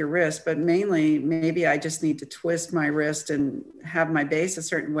break your wrist, but mainly maybe I just need to twist my wrist and have my base a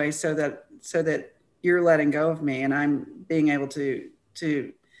certain way so that you're letting go of me and I'm being able to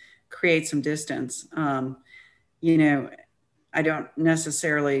create some distance. I don't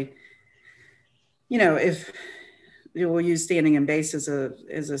necessarily, if we'll use standing in base as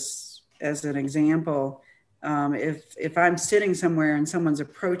an example. If I'm sitting somewhere and someone's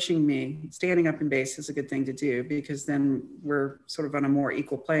approaching me, standing up in base is a good thing to do, because then we're sort of on a more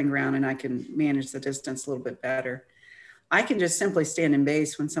equal playing ground and I can manage the distance a little bit better. I can just simply stand in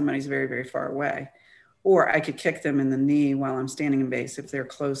base when somebody's very, very far away, or I could kick them in the knee while I'm standing in base if they're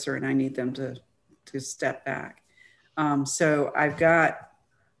closer and I need them to step back. So I've got,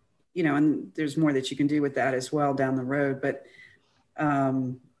 and there's more that you can do with that as well down the road, but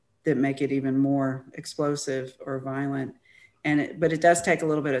that make it even more explosive or violent. But it does take a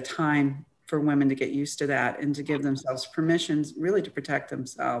little bit of time for women to get used to that and to give themselves permissions really to protect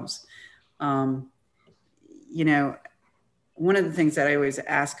themselves. One of the things that I always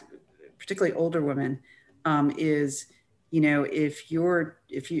ask, particularly older women, is, if you're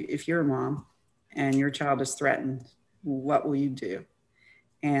a mom and your child is threatened, what will you do?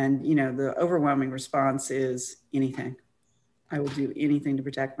 And, the overwhelming response is anything. I will do anything to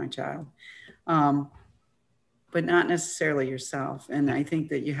protect my child, but not necessarily yourself. And I think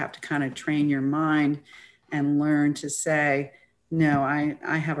that you have to kind of train your mind and learn to say, no,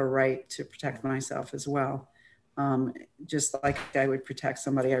 I have a right to protect myself as well. Just like I would protect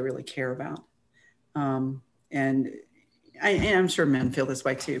somebody I really care about. And I'm sure men feel this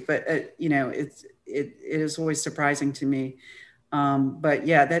way too, but it is always surprising to me. But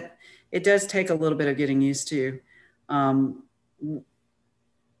yeah, that it does take a little bit of getting used to.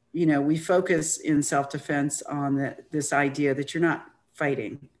 We focus in self-defense on this idea that you're not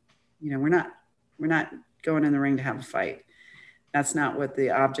fighting. We're not going in the ring to have a fight. That's not what the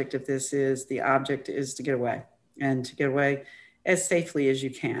object of this is. The object is to get away, and to get away as safely as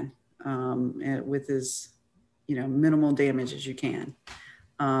you can, with as minimal damage as you can,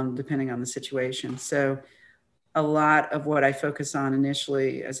 depending on the situation. So a lot of what I focus on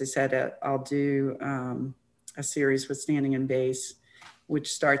initially, as I said, I'll do a series with standing in base,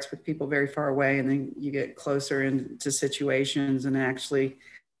 which starts with people very far away, and then you get closer into situations and actually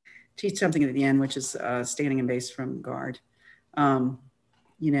teach something at the end, which is standing in base from guard. So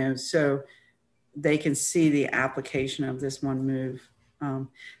they can see the application of this one move.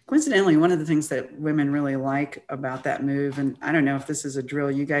 Coincidentally, one of the things that women really like about that move, and I don't know if this is a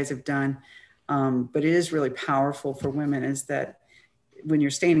drill you guys have done, but it is really powerful for women, is that when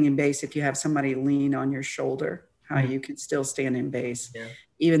you're standing in base, if you have somebody lean on your shoulder, how you can still stand in base,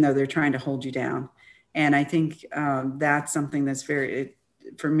 even though they're trying to hold you down. And I think that's something that's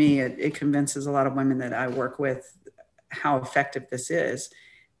for me, it convinces a lot of women that I work with how effective this is.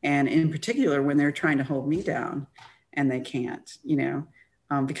 And in particular, when they're trying to hold me down and they can't,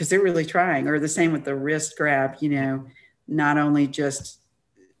 because they're really trying. Or the same with the wrist grab, not only just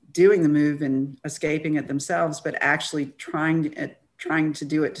doing the move and escaping it themselves, but actually trying to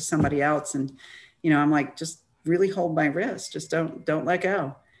do it to somebody else. And, I'm like, just really hold my wrist. Just don't let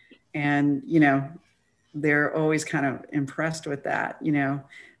go. And, they're always kind of impressed with that,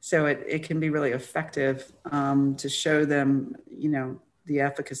 so it can be really effective to show them, the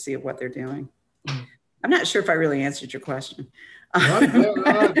efficacy of what they're doing. I'm not sure if I really answered your question. No,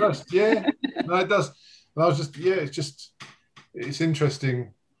 it does. Yeah, no, it does. And I was just, it's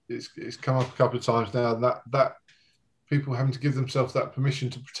interesting. It's come up a couple of times now, that people having to give themselves that permission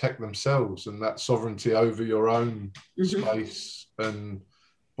to protect themselves and that sovereignty over your own space and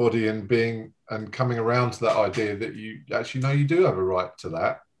body and being, and coming around to that idea that you actually know you do have a right to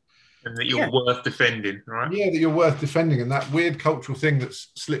that. And that you're worth defending, right? Yeah, that you're worth defending. And that weird cultural thing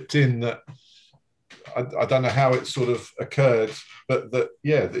that's slipped in that I don't know how it sort of occurred, but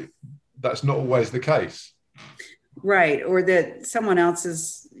that's not always the case. Right. Or that someone else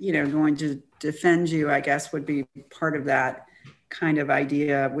is, going to defend you, I guess, would be part of that kind of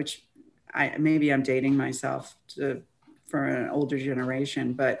idea, which maybe I'm dating myself for an older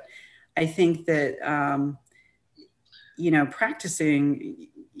generation. But I think that, practicing,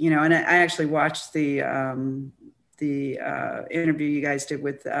 and I actually watched the interview you guys did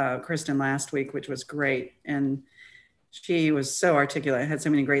with Kristen last week, which was great. And she was so articulate, had so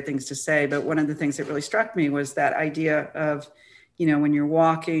many great things to say. But one of the things that really struck me was that idea of, when you're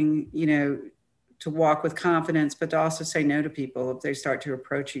walking, to walk with confidence, but to also say no to people if they start to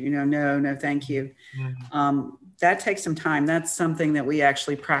approach you, no, thank you. That takes some time. That's something that we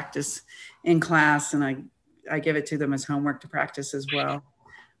actually practice in class. And I give it to them as homework to practice as well.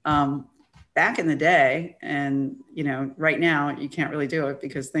 Back in the day, and right now you can't really do it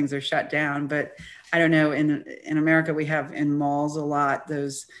because things are shut down, but I don't know, in America we have in malls a lot,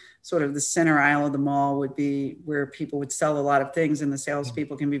 those sort of the center aisle of the mall would be where people would sell a lot of things, and the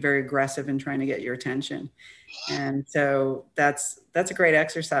salespeople can be very aggressive in trying to get your attention. And so that's a great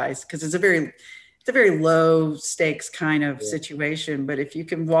exercise, because it's a very low stakes kind of situation. But if you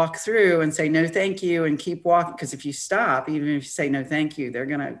can walk through and say no thank you and keep walking, because if you stop, even if you say no thank you, they're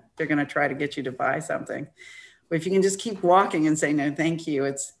gonna try to get you to buy something. But if you can just keep walking and say no thank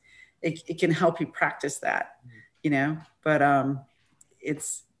you, it can help you practice that, But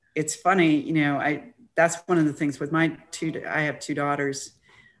it's funny, that's one of the things with I have two daughters.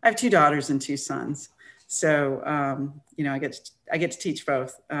 I have 2 daughters and 2 sons. So, I get to teach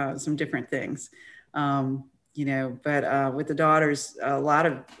both some different things, but with the daughters, a lot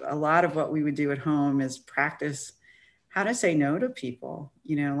of what we would do at home is practice how to say no to people,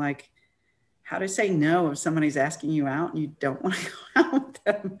 like how to say no if somebody's asking you out and you don't want to go out with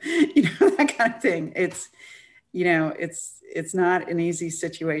them, that kind of thing. It's not an easy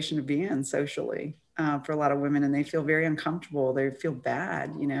situation to be in socially for a lot of women, and they feel very uncomfortable. They feel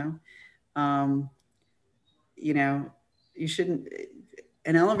bad, you shouldn't,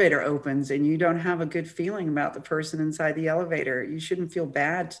 an elevator opens and you don't have a good feeling about the person inside the elevator. You shouldn't feel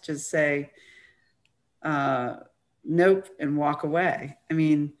bad to just say, nope, and walk away. I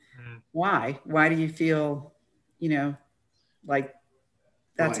mean, why do you feel, like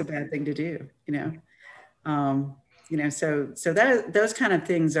that's a bad thing to do, so that those kind of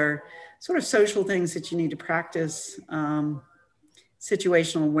things are sort of social things that you need to practice.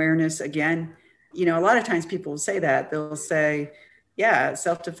 Situational awareness, again, a lot of times people will say that. They'll say, yeah,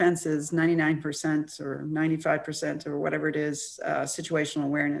 self-defense is 99% or 95% or whatever it is, situational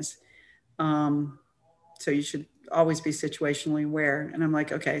awareness. So you should always be situationally aware. And I'm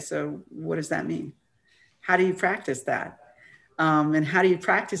like, okay, so what does that mean? How do you practice that? And how do you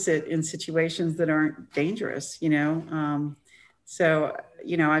practice it in situations that aren't dangerous, So,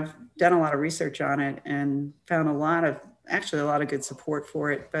 I've done a lot of research on it and found a lot of good support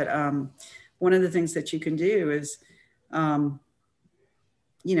for it. But one of the things that you can do is,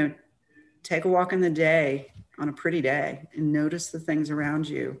 take a walk in the day on a pretty day and notice the things around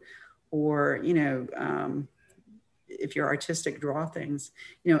you, or, if you're artistic, draw things,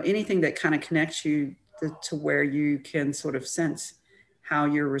 anything that kind of connects you to where you can sort of sense how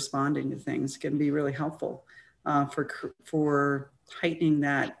you're responding to things can be really helpful for heightening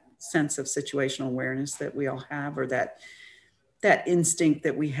that sense of situational awareness that we all have, or that instinct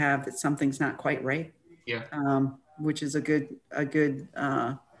that we have that something's not quite right. Yeah. Which is a good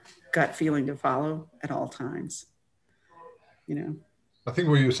gut feeling to follow at all times. I think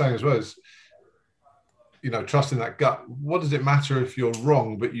what you were saying as well is, trusting that gut. What does it matter if you're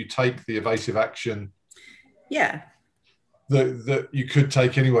wrong, but you take the evasive action? Yeah. That you could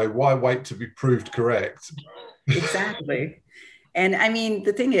take anyway. Why wait to be proved correct? Exactly. And I mean,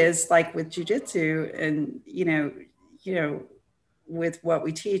 the thing is, like with jujitsu, and with what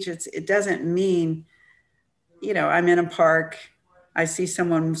we teach, it doesn't mean, I'm in a park, I see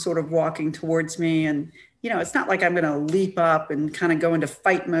someone sort of walking towards me, and it's not like I'm going to leap up and kind of go into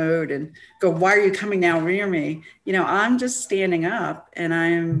fight mode and go, why are you coming now near me? I'm just standing up, and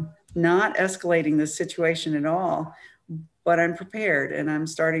I'm not escalating the situation at all, but I'm prepared, and I'm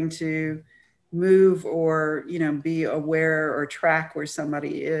starting to move, or, be aware or track where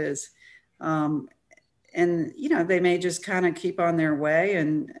somebody is. And, they may just kind of keep on their way,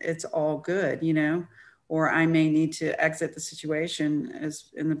 and it's all good, or I may need to exit the situation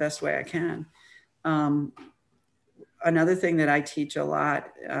in the best way I can. Another thing that I teach a lot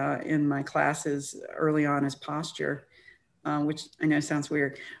in my classes early on is posture, which I know sounds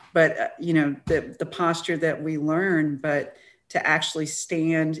weird, but the posture that we learn, but to actually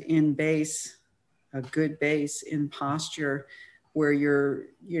stand in base, a good base in posture, where your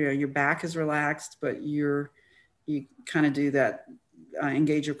back is relaxed, but you kind of do that,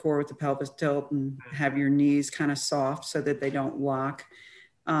 engage your core with the pelvis tilt, and have your knees kind of soft so that they don't lock.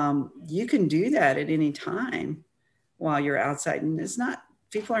 You can do that at any time while you're outside, and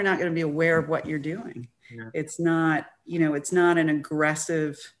people are not going to be aware of what you're doing. Yeah. It's not an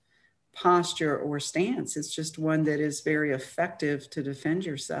aggressive posture or stance. It's just one that is very effective to defend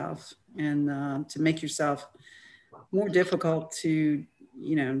yourself, and to make yourself more difficult to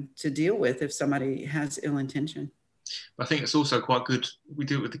deal with if somebody has ill intention. I think it's also quite good. We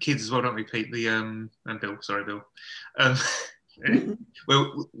do it with the kids as well, don't we, Pete? And Bill. Sorry, Bill.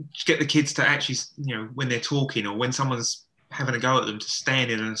 Well, get the kids to actually, when they're talking or when someone's having a go at them, to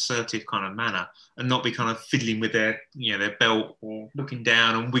stand in an assertive kind of manner and not be kind of fiddling with their belt or looking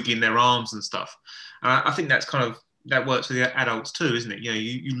down and wiggling their arms and stuff. And I think that's that works for the adults too, isn't it?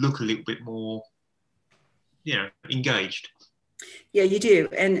 You look a little bit more, engaged. Yeah, you do.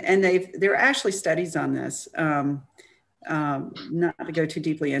 And there are actually studies on this, not to go too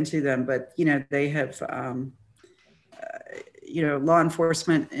deeply into them, but, they have, law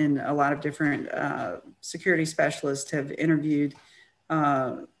enforcement and a lot of different security specialists have interviewed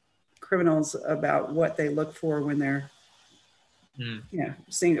criminals about what they look for when they're,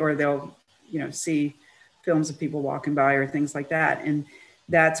 seeing, or they'll, see films of people walking by or things like that. And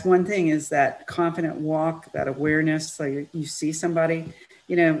that's one thing, is that confident walk, that awareness. So you see somebody,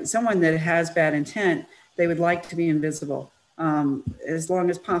 someone that has bad intent, they would like to be invisible as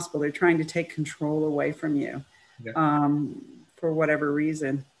long as possible. They're trying to take control away from you, for whatever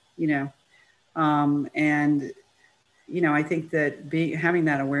reason, and, I think that having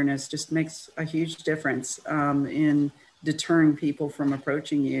that awareness just makes a huge difference in deterring people from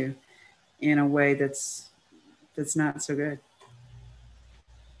approaching you in a way that's not so good.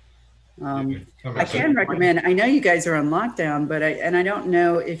 I can recommend, I know you guys are on lockdown, but I don't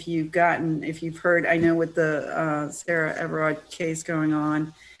know if you've heard, I know with the Sarah Everard case going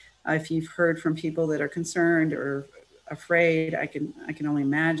on, if you've heard from people that are concerned or afraid, I can only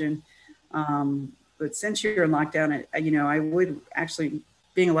imagine. But since you're in lockdown, I would actually,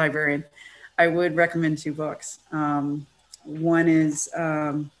 being a librarian, I would recommend 2 books. One is,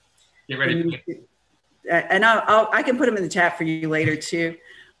 get ready. And I can put them in the chat for you later too.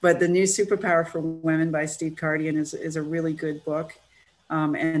 But The New Superpower for Women by Steve Cardian is a really good book.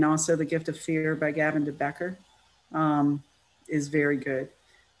 And also The Gift of Fear by Gavin de Becker is very good.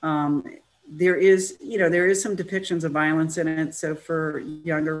 There is some depictions of violence in it. So for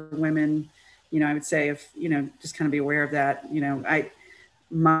younger women, I would say, if, just kind of be aware of that.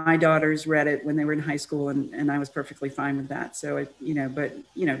 My daughters read it when they were in high school, and I was perfectly fine with that. So,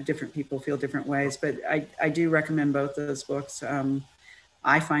 different people feel different ways, but I do recommend both those books.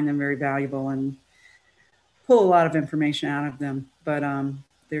 I find them very valuable and pull a lot of information out of them, but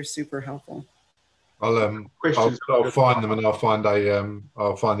they're super helpful. I'll find them, and I'll find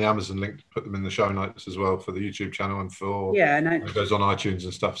the Amazon link to put them in the show notes as well for the YouTube channel, and for it goes on iTunes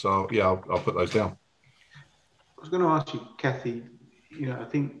and stuff. So I'll put those down. was going to ask you, Kathy, I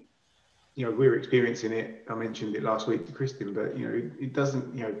think, we're experiencing it. I mentioned it last week to Kristen, but, it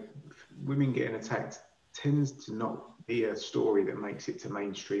doesn't, women getting attacked tends to not be a story that makes it to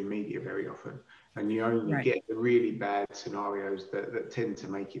mainstream media very often. And you only Right. get the really bad scenarios that tend to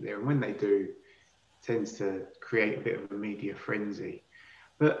make it there. And when they do, tends to create a bit of a media frenzy.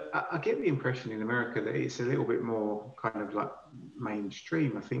 But I get the impression in America that it's a little bit more kind of like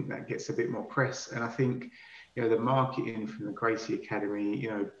mainstream. I think that gets a bit more press. And I think, the marketing from the Gracie Academy,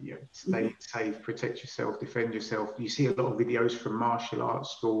 stay safe, protect yourself, defend yourself. You see a lot of videos from martial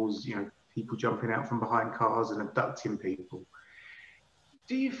arts schools, people jumping out from behind cars and abducting people.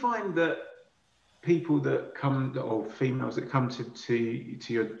 Do you find that people that come, or females that come to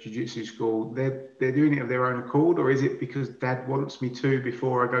your jiu-jitsu school, they're doing it of their own accord, or is it because dad wants me to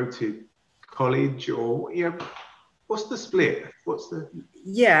before I go to college, or what's the split?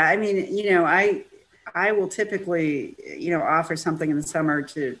 Yeah, I mean, I will typically offer something in the summer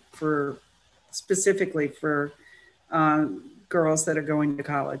specifically for girls that are going to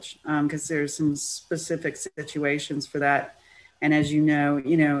college, because there's some specific situations for that. And as you know,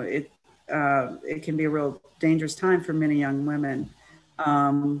 it can be a real dangerous time for many young women.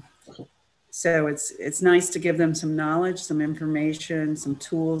 So it's nice to give them some knowledge, some information, some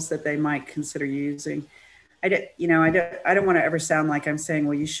tools that they might consider using. I don't want to ever sound like I'm saying,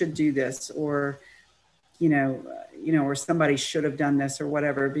 well, you should do this, or or somebody should have done this or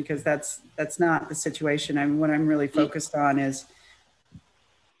whatever, because that's not the situation. I mean, what I'm really focused on is,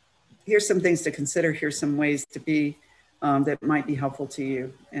 here's some things to consider. Here's some ways to be that might be helpful to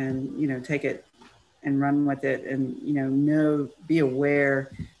you, and take it and run with it, and be aware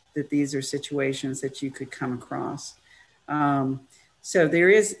that these are situations that you could come across. So there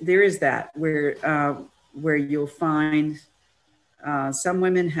is that where you'll find some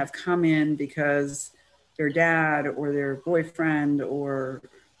women have come in because their dad or their boyfriend or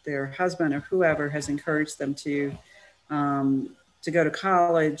their husband or whoever has encouraged them to go to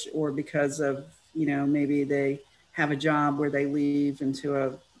college, or because of maybe they have a job where they leave into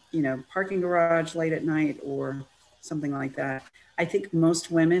a parking garage late at night or something like that. I think most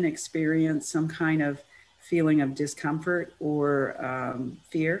women experience some kind of feeling of discomfort or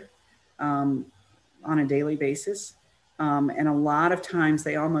fear on a daily basis. And a lot of times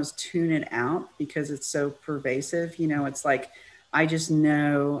they almost tune it out because it's so pervasive. It's like, I just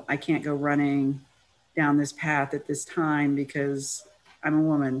know I can't go running down this path at this time because I'm a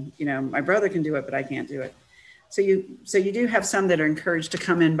woman. My brother can do it, but I can't do it. So you do have some that are encouraged to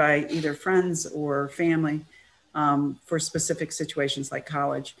come in by either friends or family for specific situations like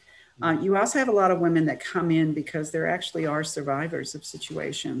college. You also have a lot of women that come in because there actually are survivors of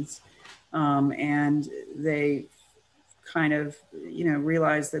situations, and they kind of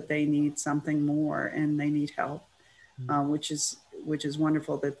realize that they need something more and they need help, which is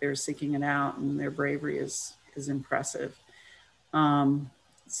wonderful that they're seeking it out, and their bravery is impressive.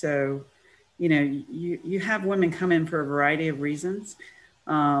 So you have women come in for a variety of reasons,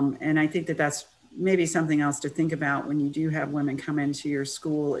 and I think that that's maybe something else to think about when you do have women come into your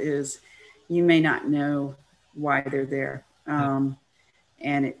school, is you may not know why they're there, and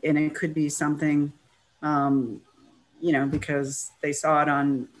it could be something because they saw it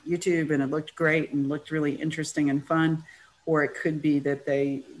on YouTube and it looked great and looked really interesting and fun, or it could be that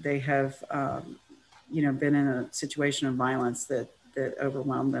they have been in a situation of violence that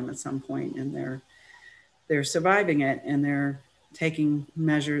overwhelmed them at some point, and they're surviving it, and they're taking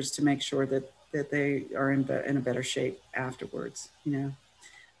measures to make sure that they are in a better shape afterwards. And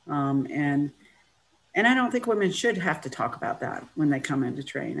I don't think women should have to talk about that when they come in to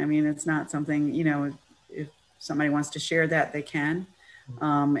train. I mean, it's not something, if somebody wants to share that, they can.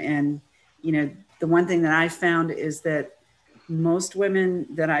 And the one thing that I found is that most women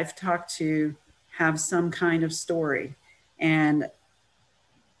that I've talked to have some kind of story, and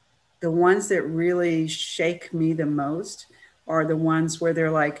the ones that really shake me the most are the ones where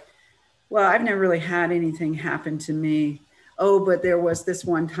they're like, well, I've never really had anything happen to me. Oh, but there was this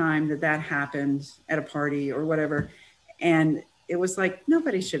one time that happened at a party or whatever. And it was like,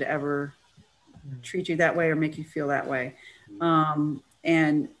 nobody should ever treat you that way or make you feel that way. But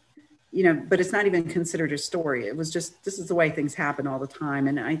it's not even considered a story. It was just, this is the way things happen all the time.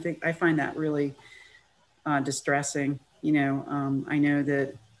 And I find that really distressing. I know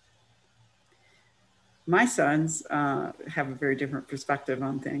that my sons have a very different perspective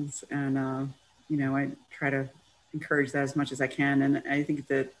on things. And, I try to encourage that as much as I can. And I think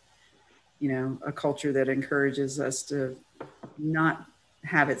that, a culture that encourages us to not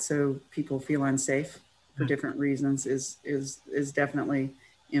have it so people feel unsafe for different reasons is definitely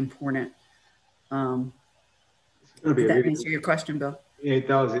important. It'll be Did a that really, answer your question, Bill? yeah, it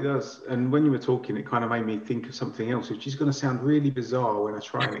does, it does. And when you were talking, it kind of made me think of something else, which is going to sound really bizarre when I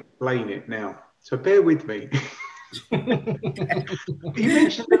try and explain it now. So bear with me. You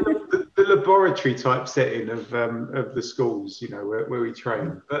mentioned the laboratory type setting of the schools, you know, where we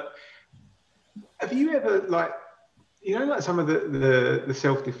train. But have you ever, like, you know, like some of the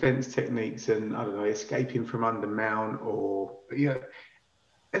self-defense techniques and, I don't know, escaping from under mount, or, you know,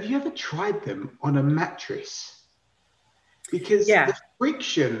 have you ever tried them on a mattress? Because Yeah. the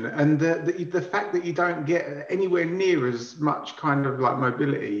friction and the fact that you don't get anywhere near as much kind of like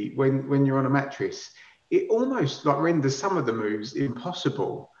mobility when you're on a mattress, it almost like renders some of the moves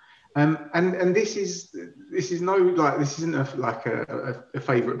impossible. And this is no, like, this isn't a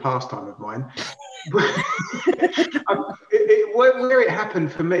favorite pastime of mine. Where it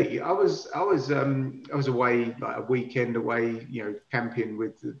happened for me, I was away, like a weekend away, you know, camping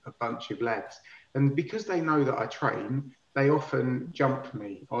with a bunch of lads, and because they know that I train, they often jump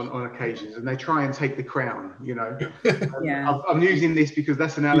me on occasions, and they try and take the crown, you know. Yeah. I'm using this because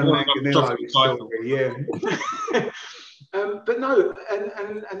that's an Alan Manganello story, yeah. But no,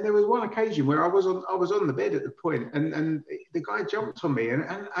 and there was one occasion where I was on the bed at the point, and the guy jumped on me,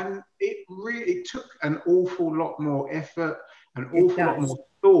 and it took an awful lot more effort, an awful lot more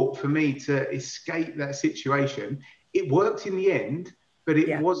thought for me to escape that situation. It worked in the end, but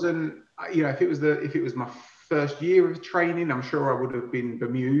it wasn't. You know, if it was my first year of training, I'm sure I would have been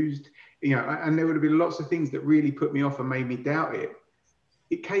bemused. You know, and there would have been lots of things that really put me off and made me doubt it.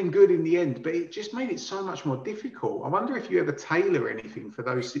 It came good in the end, but it just made it so much more difficult. I wonder if you ever tailor anything for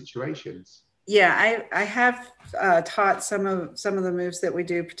those situations. Yeah, I have taught some of the moves that we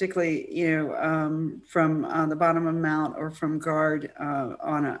do, particularly, you know, from the bottom of mount or from guard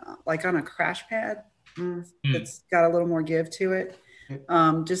on a crash pad that's got a little more give to it,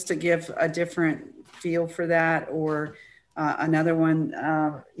 just to give a different feel for that. Or another one,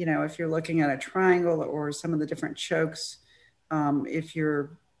 you know, if you're looking at a triangle or some of the different chokes, if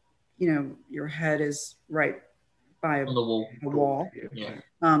you're, you know, your head is right by a wall. Yeah.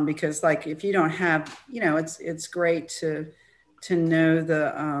 Because, like, if you don't have, you know, it's great to know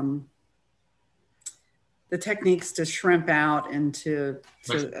the techniques to shrimp out and to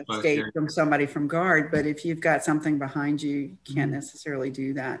escape from somebody from guard. But if you've got something behind you, you can't necessarily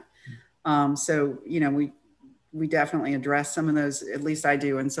do that. So, you know, we definitely address some of those. At least I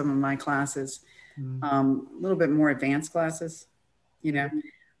do in some of my classes, a little bit more advanced classes, you know.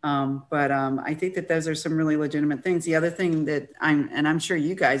 But I think that those are some really legitimate things. The other thing that I'm sure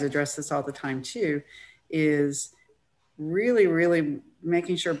you guys address this all the time too, is really, really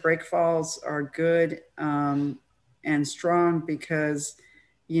making sure break falls are good and strong, because,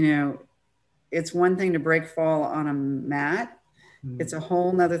 you know, it's one thing to break fall on a mat. It's a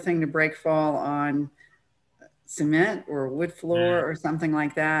whole nother thing to break fall on cement or wood floor or something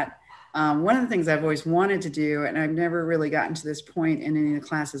like that. One of the things I've always wanted to do, and I've never really gotten to this point in any of the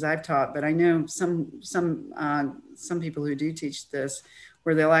classes I've taught, but I know some people who do teach this,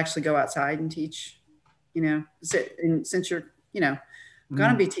 where they'll actually go outside and teach, you know, since you're, you know,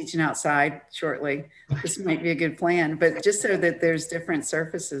 going to be teaching outside shortly, this might be a good plan. But just so that there's different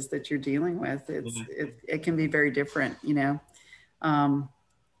surfaces that you're dealing with, it can be very different, you know. I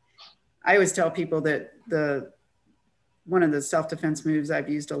always tell people that one of the self-defense moves I've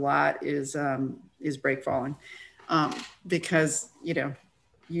used a lot is break falling, because, you know,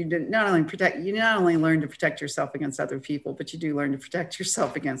 you not only learn to protect yourself against other people, but you do learn to protect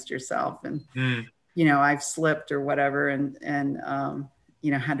yourself against yourself. And you know, I've slipped or whatever, and you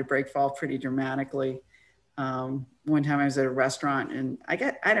know, had to break fall pretty dramatically. One time I was at a restaurant, and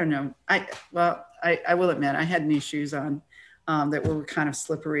I don't know, I will admit I had new shoes on that were kind of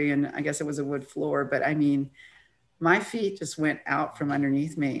slippery, and I guess it was a wood floor, but I mean, my feet just went out from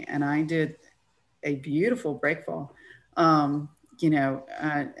underneath me, and I did a beautiful break fall, you know,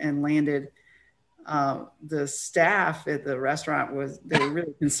 and landed. The staff at the restaurant they were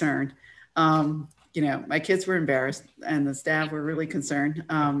really concerned. You know, my kids were embarrassed, and the staff were really concerned.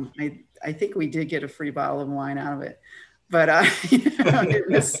 I think we did get a free bottle of wine out of it, but you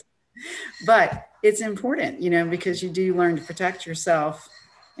know, but it's important, you know, because you do learn to protect yourself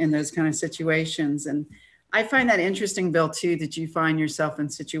in those kind of situations. And I find that interesting, Bill, too, that you find yourself in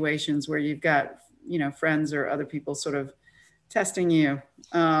situations where you've got, you know, friends or other people sort of testing you,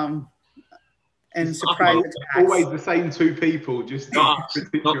 and surprise attacks. Always the same two people, just not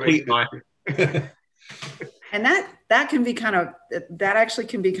Pete. And that can be that actually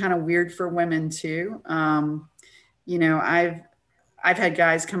can be kind of weird for women too. You know, I've had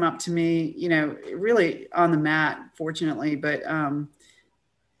guys come up to me, you know, really on the mat, fortunately, but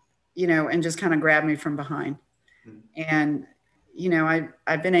you know, and just kind of grab me from behind. And, you know,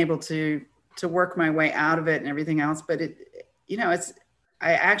 I've been able to work my way out of it and everything else, but it, you know,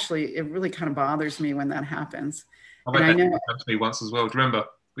 it really kind of bothers me when that happens. I And bet I that know, happened to me once as well. Do you remember?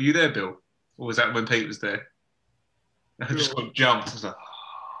 Were you there, Bill? Or was that when Pete was there? I just got jumped. I was like,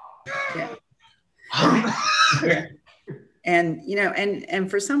 yeah. yeah. And, you know, and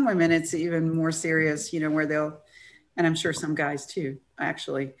for some women, it's even more serious, you know, where they'll, and I'm sure some guys too,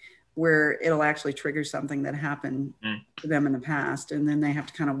 actually, where it'll actually trigger something that happened to them in the past. And then they have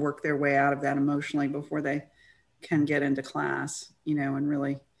to kind of work their way out of that emotionally before they can get into class, you know, and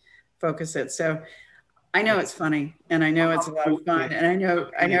really focus it. So I know it's funny, and I know it's a lot of fun, and I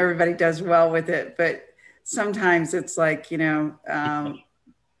know everybody does well with it, but sometimes it's like, you know,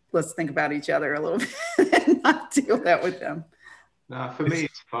 let's think about each other a little bit and not deal that with them. No, for me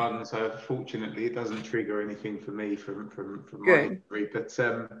it's fun. So fortunately, it doesn't trigger anything for me from my history.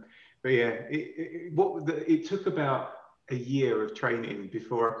 But yeah, it took about a year of training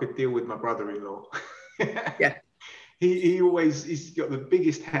before I could deal with my brother-in-law. Yeah. He's got the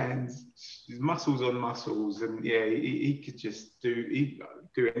biggest hands, muscles on muscles, and yeah, he could just do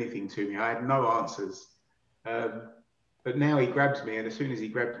anything to me. I had no answers. But now he grabs me, and as soon as he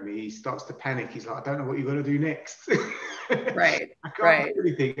grabs me, he starts to panic. He's like, I don't know what you're going to do next. Right. I can't do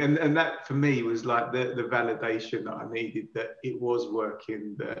anything. And that for me was like the validation that I needed, that it was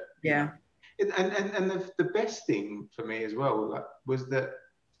working. That yeah. And the best thing for me as well was that,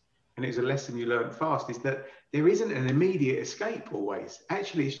 and it was a lesson you learned fast, is that there isn't an immediate escape always.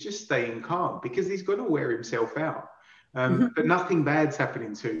 Actually, it's just staying calm, because he's going to wear himself out. But nothing bad's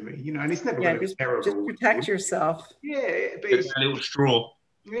happening to me, you know, and it's never going to be terrible. Just protect yourself. Yeah, but it's a little straw.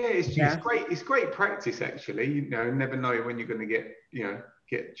 Yeah, it's great. It's great practice, actually. You know, never know when you're going to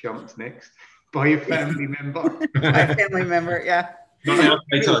get jumped next by your family member. My family member, yeah.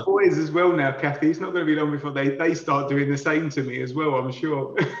 Little boys as well now, Kathy. It's not going to be long before they start doing the same to me as well, I'm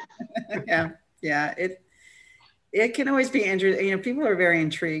sure. Yeah. It can always be interesting. You know, people are very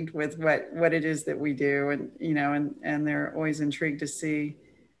intrigued with what it is that we do, and you know, and they're always intrigued to see.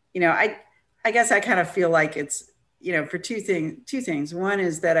 You know, I guess I kind of feel like it's, you know, for two things. One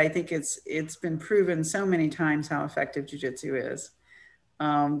is that I think it's been proven so many times how effective jiu-jitsu is.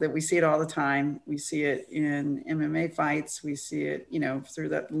 That we see it all the time. We see it in MMA fights. We see it, you know, through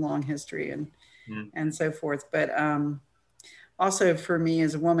that long history and so forth. But also for me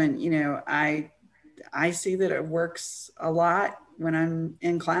as a woman, you know, I see that it works a lot when I'm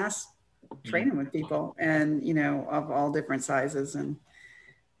in class training with people, and, you know, of all different sizes, and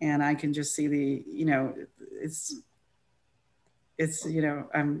I can just see the, you know, it's, you know,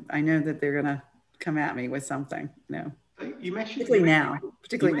 I know that they're going to come at me with something, you know. You mentioned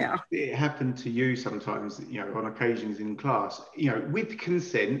particularly now. It happened to you sometimes, you know, on occasions in class, you know, with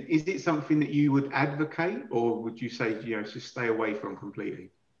consent. Is it something that you would advocate, or would you say, you know, just stay away from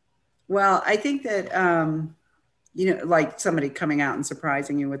completely? Well, I think that, you know, like somebody coming out and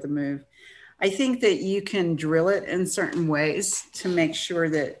surprising you with a move, I think that you can drill it in certain ways to make sure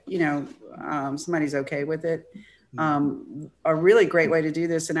that, you know, somebody's okay with it. A really great way to do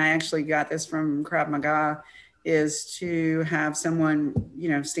this, and I actually got this from Krav Maga, is to have someone, you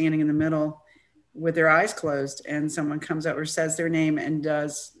know, standing in the middle with their eyes closed, and someone comes up or says their name and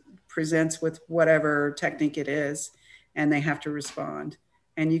presents with whatever technique it is, and they have to respond.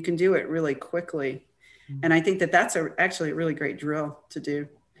 And you can do it really quickly. And I think that that's actually a really great drill to do.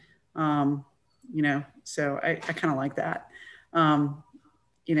 You know, so I kind of like that.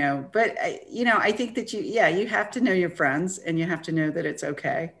 You know, but you know, I think that you have to know your friends, and you have to know that it's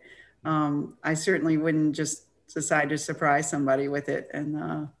okay. I certainly wouldn't just decide to surprise somebody with it.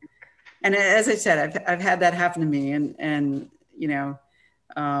 And as I said, I've had that happen to me, and you know,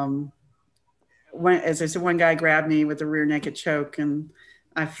 as I said, one guy grabbed me with a rear naked choke, and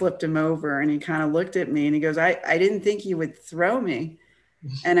I flipped him over, and he kind of looked at me, and he goes, I didn't think you would throw me.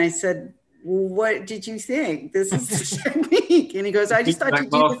 And I said, well, what did you think? This is the technique. And he goes, I just thought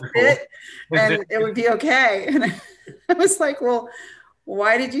you'd do this bit and it would be okay. And I was like, well,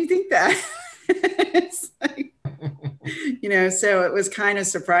 why did you think that? It's like, you know, so it was kind of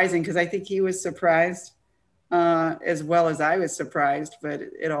surprising, because I think he was surprised as well as I was surprised, but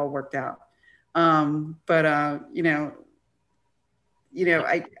it all worked out. You know,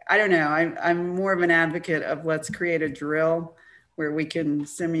 I don't know. I'm more of an advocate of let's create a drill where we can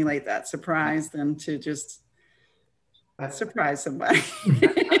simulate that surprise than to just surprise somebody.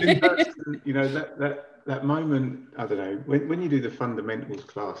 You know, that moment, I don't know, when you do the fundamentals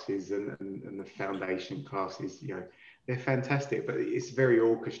classes and the foundation classes, you know, they're fantastic, but it's very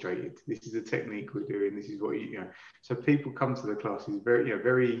orchestrated. This is the technique we're doing. This is what you know. So people come to the classes very, you know,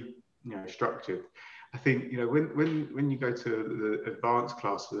 very, you know, structured. I think, you know, when you go to the advanced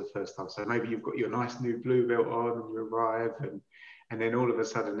class for the first time, so maybe you've got your nice new blue belt on and you arrive, and then all of a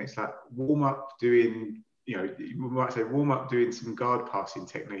sudden it's like warm up doing, you know, you might say warm up doing some guard passing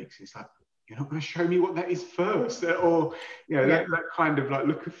techniques. It's like, you're not going to show me what that is first, or you know, that kind of like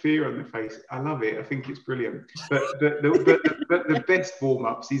look of fear on the face. I love it. I think it's brilliant. But the best warm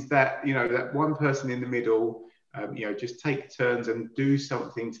ups is that, you know, that one person in the middle. You know, just take turns and do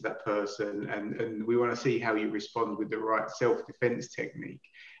something to that person, and we want to see how you respond with the right self-defense technique.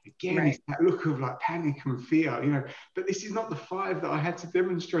 Again, it's that look of like panic and fear, you know, but this is not the 5 that I had to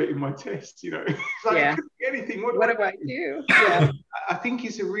demonstrate in my test, you know. It's like, it could be anything. What do I do? Yeah. I think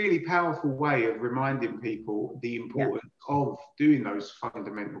it's a really powerful way of reminding people the importance of doing those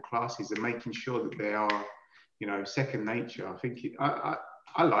fundamental classes and making sure that they are, you know, second nature. I think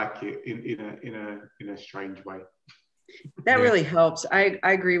I like it in a strange way. That really helps. I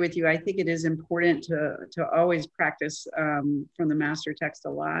agree with you. I think it is important to always practice from the master text a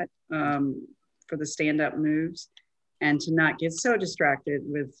lot for the stand-up moves, and to not get so distracted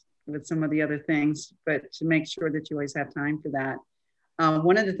with some of the other things, but to make sure that you always have time for that.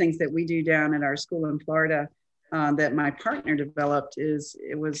 One of the things that we do down at our school in Florida that my partner developed is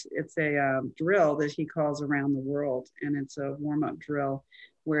it's a drill that he calls Around the World, and it's a warm-up drill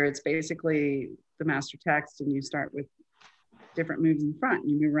where it's basically the master text, and you start with different moves in front, and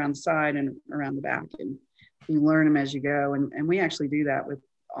you move around the side and around the back, and you learn them as you go. And we actually do that with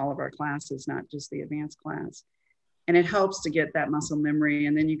all of our classes, not just the advanced class. And it helps to get that muscle memory.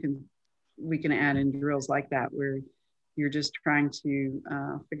 And then we can add in drills like that where you're just trying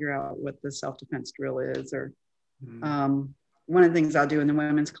to figure out what the self-defense drill is. Or one of the things I'll do in the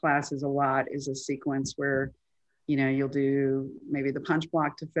women's classes a lot is a sequence where, you know, you'll do maybe the punch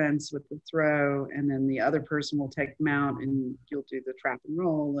block defense with the throw, and then the other person will take them out, and you'll do the trap and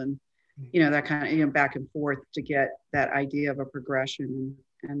roll, and, you know, that kind of, you know, back and forth to get that idea of a progression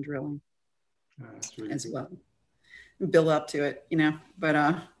and drilling really as well. Build up to it, you know,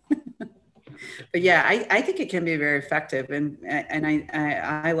 but but yeah, I think it can be very effective, and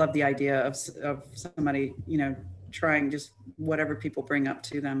I love the idea of somebody, you know, trying just whatever people bring up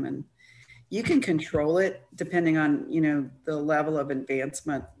to them, and you can control it depending on, you know, the level of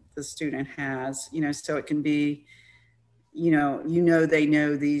advancement the student has, you know, so it can be, you know, they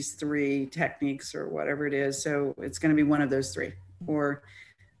know these 3 techniques or whatever it is. So it's going to be one of those 3, or,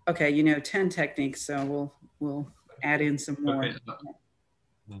 okay, you know, 10 techniques. So we'll add in some more.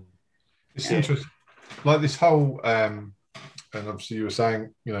 It's interesting. Like this whole, and obviously you were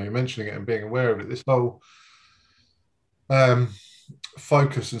saying, you know, you're mentioning it and being aware of it, this whole,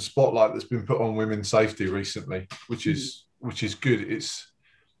 focus and spotlight that's been put on women's safety recently, which is good. It's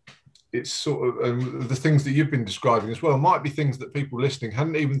sort of the things that you've been describing as well might be things that people listening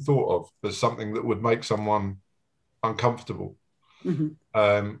hadn't even thought of as something that would make someone uncomfortable,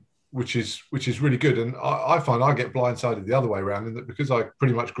 which is really good. And I find I get blindsided the other way around, in that because I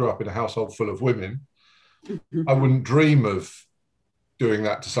pretty much grew up in a household full of women, I wouldn't dream of doing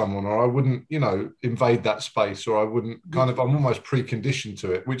that to someone, or I wouldn't, you know, invade that space, or I wouldn't I'm almost preconditioned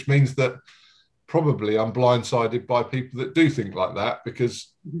to it, which means that probably I'm blindsided by people that do think like that,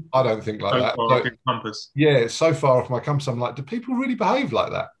 because I don't think like that. Far off your compass. Yeah, it's so far off my compass. I'm like, do people really behave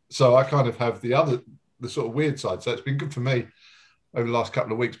like that? So I kind of have the sort of weird side. So it's been good for me over the last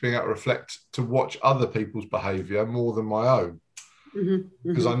couple of weeks being able to reflect, to watch other people's behavior more than my own,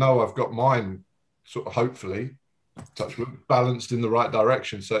 because I know I've got mine sort of hopefully balanced in the right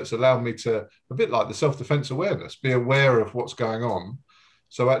direction. So it's allowed me to, a bit like the self-defense awareness, be aware of what's going on.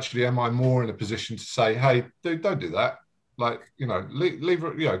 So actually, am I more in a position to say, hey, dude, don't do that. Like, you know, leave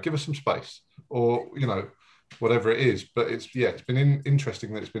it, you know, give us some space, or, you know, whatever it is. But it's been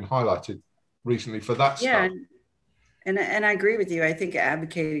interesting that it's been highlighted recently for that stuff. And I agree with you. I think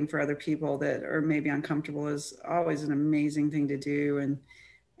advocating for other people that are maybe uncomfortable is always an amazing thing to do.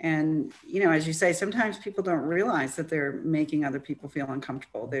 And, you know, as you say, sometimes people don't realize that they're making other people feel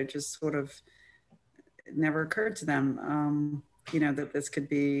uncomfortable. They're just sort of, it never occurred to them, you know, that this could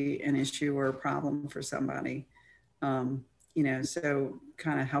be an issue or a problem for somebody. You know, so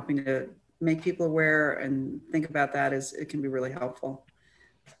kind of helping to make people aware and think about that it can be really helpful.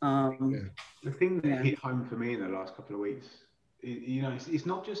 The thing that hit home for me in the last couple of weeks, you know, it's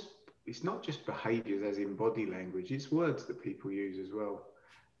not just behaviours as in body language, it's words that people use as well.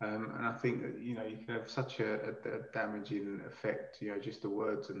 And I think that, you know, you can have such a damaging effect, you know, just the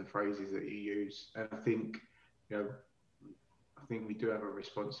words and the phrases that you use. And I think, you know, we do have a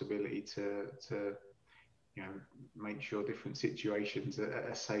responsibility to you know, make sure different situations are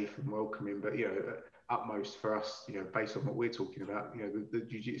safe and welcoming. But, you know, utmost for us, you know, based on what we're talking about, you know, the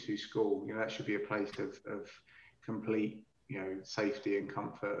jiu-jitsu school, you know, that should be a place of complete, you know, safety and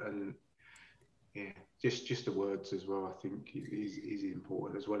comfort. And yeah, just the words as well, I think is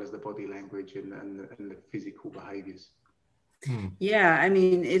important, as well as the body language and the physical behaviors. Yeah, I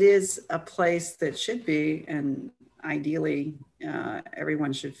mean, it is a place that should be, and ideally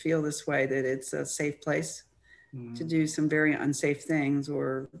everyone should feel this way, that it's a safe place to do some very unsafe things,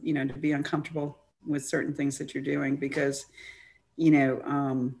 or, you know, to be uncomfortable with certain things that you're doing. Because, you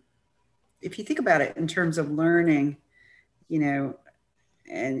know, if you think about it in terms of learning, you know,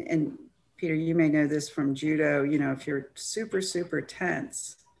 and Peter, you may know this from judo, you know, if you're super, super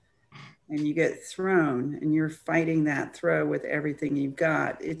tense and you get thrown and you're fighting that throw with everything you've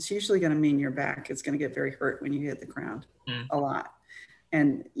got, it's usually going to mean your back is going to get very hurt when you hit the ground a lot.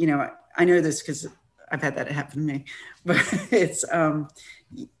 And, you know, I know this because I've had that happen to me, but it's,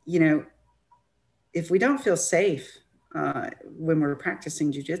 you know, if we don't feel safe when we're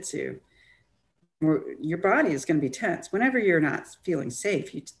practicing jujitsu, your body is going to be tense. Whenever you're not feeling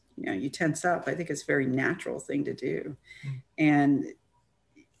safe, you know, you tense up. I think it's a very natural thing to do. And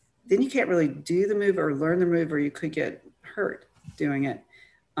then you can't really do the move or learn the move, or you could get hurt doing it.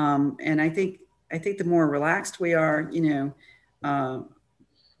 And I think the more relaxed we are, you know,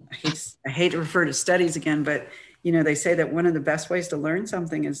 I hate to refer to studies again, but, you know, they say that one of the best ways to learn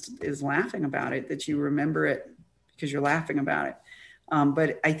something is laughing about it, that you remember it because you're laughing about it.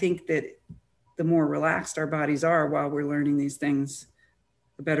 But I think that the more relaxed our bodies are while we're learning these things,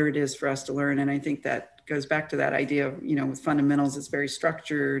 the better it is for us to learn. And I think that goes back to that idea of, you know, with fundamentals, it's very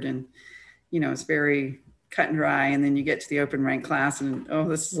structured and, you know, it's very cut and dry. And then you get to the open rank class and, oh,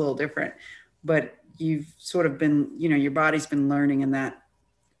 this is a little different. But you've sort of been, you know, your body's been learning in that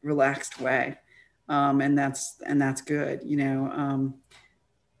relaxed way. And that's good, you know.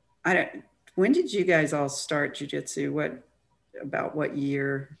 When did you guys all start jiu-jitsu? What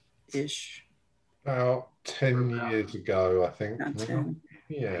year-ish? About 10 years ago, I think. About 10.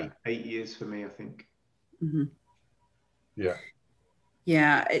 Yeah. 8 years for me, I think. Mm-hmm. Yeah.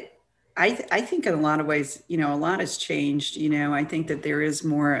 Yeah. I think in a lot of ways, you know, a lot has changed. You know, I think that there is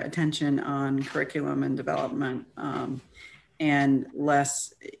more attention on curriculum and development, and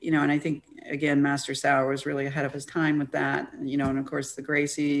less, you know, and I think, again, Master Sauer was really ahead of his time with that, you know, and of course the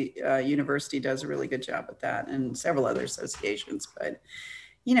Gracie University does a really good job with that, and several other associations. But,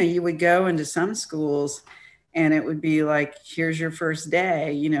 you know, you would go into some schools and it would be like, here's your first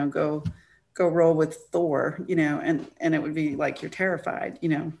day, you know, go roll with Thor, you know, and it would be like, you're terrified, you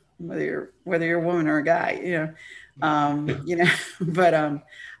know, whether you're a woman or a guy, you know, but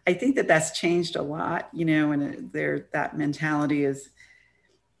I think that that's changed a lot, you know, and that mentality is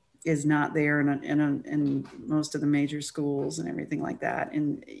not there in most of the major schools and everything like that.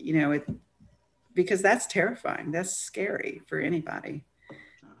 And, you know, because that's terrifying. That's scary for anybody.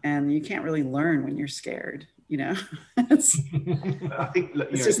 And you can't really learn when you're scared, you know. I think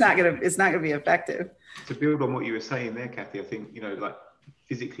it's just not gonna be effective. To build on what you were saying there, Kathy, I think, you know, like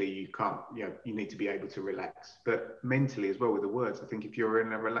physically you can't, you know, you need to be able to relax, but mentally as well with the words. I think if you're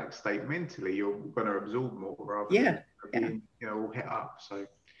in a relaxed state mentally, you're going to absorb more rather than being, you know, all hit up. So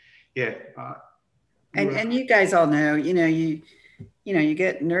yeah. And you guys all know, you know, you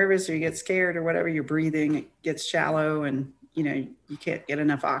get nervous or you get scared or whatever, your breathing gets shallow, and, you know, you can't get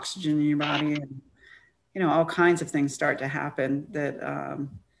enough oxygen in your body, and, you know, all kinds of things start to happen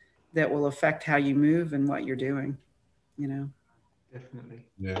that will affect how you move and what you're doing, you know. Definitely.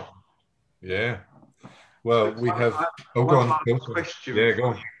 Yeah. Well, we have. Go on. Question. Yeah, go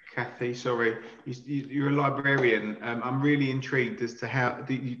on. Kathy, sorry, you're a librarian. I'm really intrigued as to how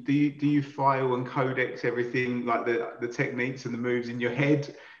do you file and codex everything, like the techniques and the moves in your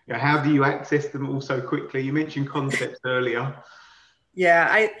head? You know, how do you access them all so quickly? You mentioned concepts earlier.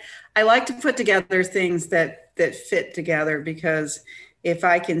 Yeah, I like to put together things that fit together, because if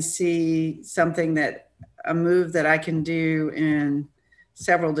I can see a move that I can do in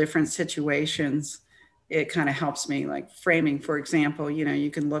several different situations, it kind of helps me. Like framing, for example, you know, you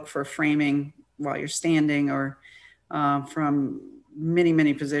can look for framing while you're standing, or from many,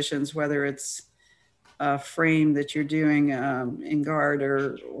 many positions, whether it's a frame that you're doing in guard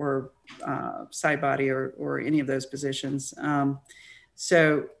or side body or any of those positions.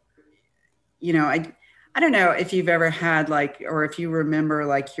 So, you know, I don't know if you've ever had or if you remember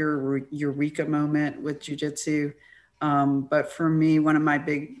like your eureka moment with jiu-jitsu. But for me, one of my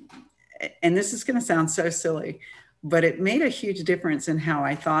big, and this is going to sound so silly, but it made a huge difference in how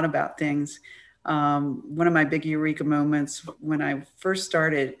I thought about things. One of my big eureka moments when I first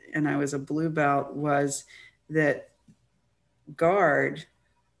started and I was a blue belt was that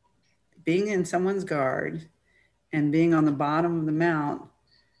being in someone's guard and being on the bottom of the mount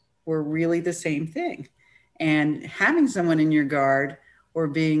were really the same thing. And having someone in your guard or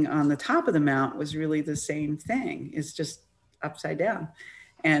being on the top of the mount was really the same thing. It's just upside down.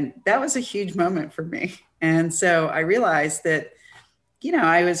 And that was a huge moment for me. And so I realized that,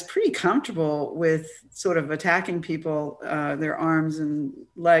 I was pretty comfortable with sort of attacking people, their arms and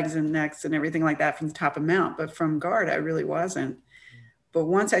legs and necks and everything like that from the top of mount. But from guard, I really wasn't. But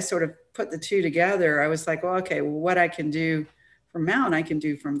once I sort of put the two together, I was like, well, okay, well, what I can do from mount, I can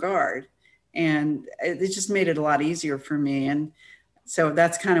do from guard. And it just made it a lot easier for me. And so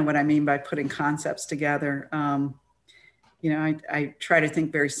that's kind of what I mean by putting concepts together. I try to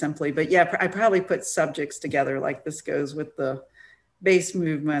think very simply, but yeah, I probably put subjects together, like this goes with the base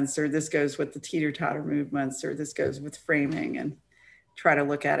movements, or this goes with the teeter-totter movements, or this goes with framing, and try to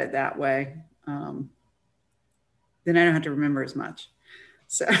look at it that way. Then I don't have to remember as much.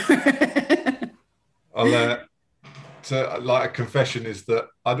 So like a confession is that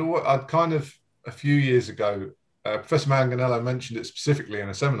I'd kind of, a few years ago, Professor Manganello mentioned it specifically in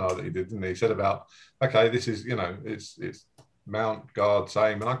a seminar that he did, didn't he? He said about, okay, this is, it's mount, guard,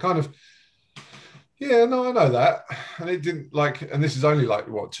 same. And I kind of, yeah, no, I know that. And it didn't and this is only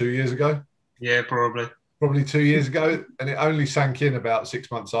 2 years ago? Yeah, probably 2 years ago. And it only sank in about 6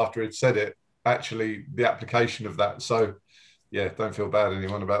 months after he'd said it, actually, the application of that. So, yeah, don't feel bad,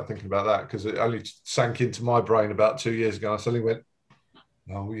 anyone, about thinking about that, because it only sank into my brain about 2 years ago. I suddenly went,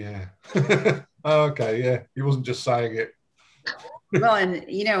 oh, yeah. Oh, okay, yeah. He wasn't just saying it. Well, and,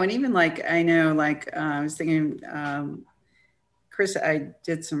 and even I know, I was thinking, Chris, I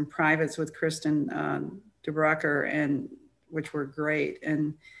did some privates with Kristen DeBrucker, and which were great.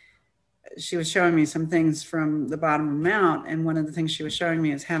 And she was showing me some things from the bottom of mount. And one of the things she was showing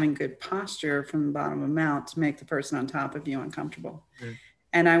me is having good posture from the bottom of mount to make the person on top of you uncomfortable. Mm.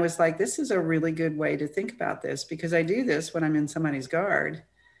 And I was like, this is a really good way to think about this, because I do this when I'm in somebody's guard,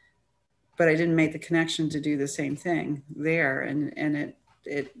 but I didn't make the connection to do the same thing there. And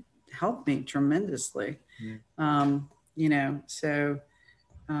it helped me tremendously. Mm.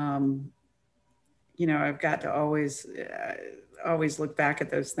 I've got to always look back at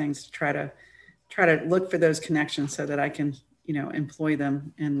those things to try to look for those connections so that I can, employ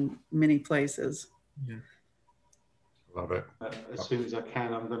them in many places. Yeah. Love it. As soon as I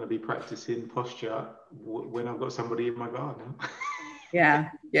can, I'm going to be practicing posture when I've got somebody in my guard now. Yeah.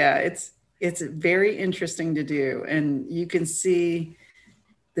 It's very interesting to do. And you can see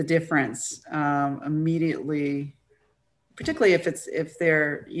the difference immediately, particularly if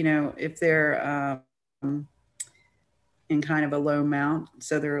they're in kind of a low mount,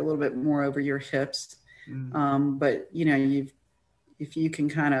 so they're a little bit more over your hips. Mm. But if you can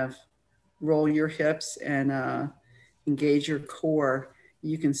kind of roll your hips and engage your core,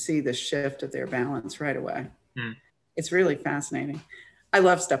 you can see the shift of their balance right away. Mm. It's really fascinating. I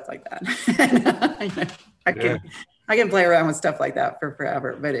love stuff like that. I can play around with stuff like that for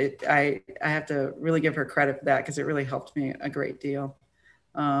forever, but I have to really give her credit for that, because it really helped me a great deal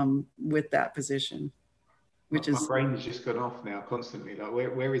with that position. My brain has just gone off now constantly. Like,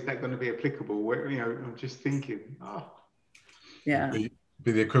 where is that going to be applicable? I'm just thinking, Yeah.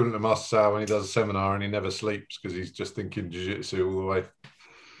 Be the equivalent of Master Sal when he does a seminar and he never sleeps because he's just thinking jiu-jitsu all the way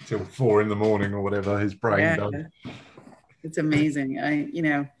till 4 a.m. or whatever his brain does. It's amazing.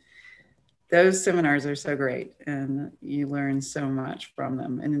 Those seminars are so great, and you learn so much from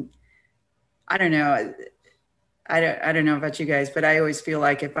them. And I don't know about you guys, but I always feel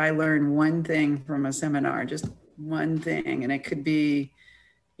like if I learn one thing from a seminar, just one thing, and it could be,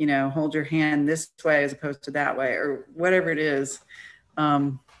 hold your hand this way as opposed to that way, or whatever it is,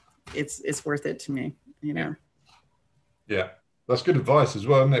 it's worth it to me, Yeah. That's good advice as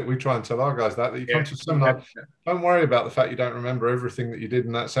well, isn't it? We try and tell our guys that you come to a seminar, don't worry about the fact you don't remember everything that you did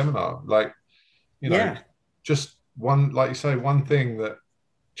in that seminar. Just one, like you say, one thing that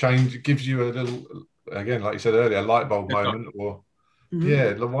gives you a little, again, like you said earlier, a light bulb moment, or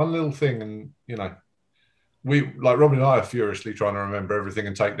one little thing. And, we, like Robin and I, are furiously trying to remember everything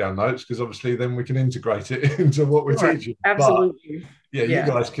and take down notes, because obviously then we can integrate it into what we're teaching. Absolutely. But,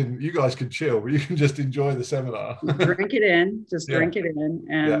 you guys can chill, but you can just enjoy the seminar. Drink it in, drink it in,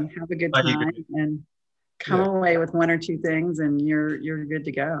 and have a good time, and come away with one or two things, and you're good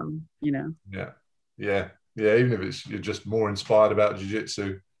to go. Yeah. Even if you're just more inspired about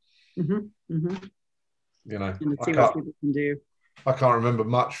jiu-jitsu. Mm-hmm. Mm-hmm. And see what people can do. I can't remember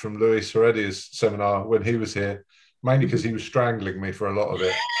much from Luis Heredia's seminar when he was here, mainly because he was strangling me for a lot of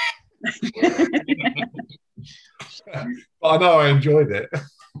it. But I know I enjoyed it.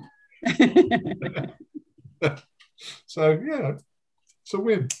 So yeah, it's a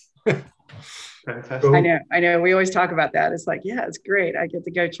win. Fantastic. Cool. I know. We always talk about that. It's like, yeah, it's great. I get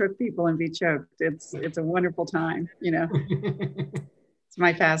to go choke people and be choked. It's a wonderful time. It's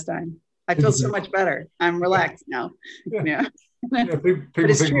my pastime. I feel so much better. I'm relaxed now. Yeah. Yeah, people But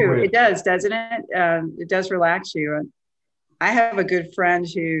it's think true. we're It does, doesn't it? It does relax you. I have a good friend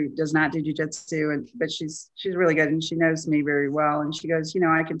who does not do jujitsu, but she's really good, and she knows me very well. And she goes,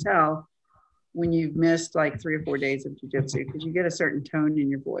 I can tell when you've missed like 3 or 4 days of jujitsu because you get a certain tone in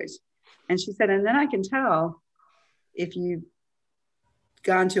your voice. And she said, and then I can tell if you've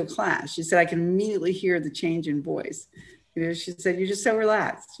gone to a class. She said, I can immediately hear the change in voice. She said, you're just so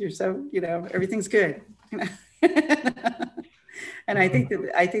relaxed. You're so, everything's good. And I think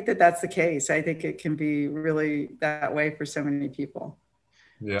that that's the case. I think it can be really that way for so many people.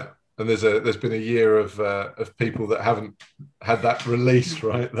 Yeah. And there's been a year of people that haven't had that release,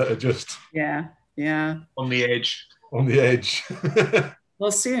 right? That are just yeah on the edge.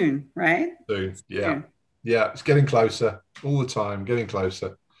 Well, soon, right? Soon, yeah. Soon. Yeah, it's getting closer all the time, getting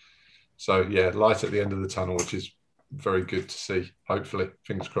closer. So yeah, light at the end of the tunnel, which is very good to see. Hopefully,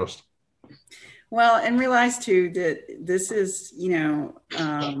 fingers crossed. Well, and realize too that this is,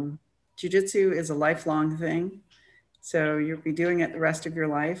 jiu-jitsu is a lifelong thing. So you'll be doing it the rest of your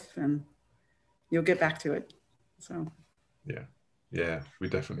life, and you'll get back to it. So. Yeah, we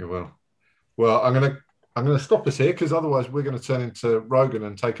definitely will. Well, I'm gonna stop us here because otherwise we're going to turn into Rogan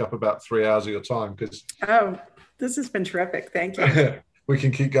and take up about 3 hours of your time. Because this has been terrific. Thank you. We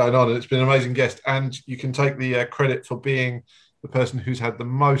can keep going on, and it's been an amazing guest. And you can take the credit for being the person who's had the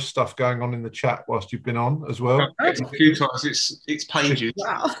most stuff going on in the chat whilst you've been on as well. A few times. It's pages.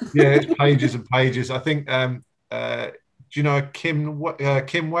 Wow. Yeah, it's pages and pages. I think. Do you know Kim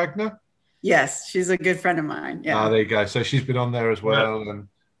Wagner? Yes, she's a good friend of mine. Yeah. There you go. So she's been on there as well and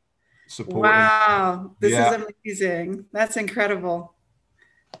supporting. Wow, this is amazing. That's incredible.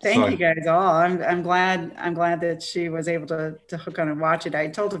 Thank you guys all. I'm glad that she was able to hook on and watch it. I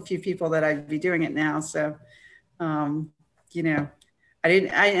told a few people that I'd be doing it now, so I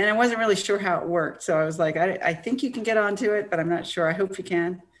wasn't really sure how it worked. So I was like, I think you can get onto it, but I'm not sure. I hope you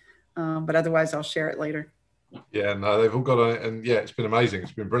can. But otherwise, I'll share it later. Yeah, no, they've all got on it, and yeah, it's been amazing.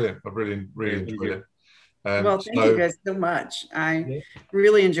 It's been brilliant. I've really enjoyed it. Well, thank you guys so much. I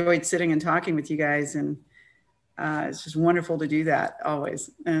really enjoyed sitting and talking with you guys, and it's just wonderful to do that always,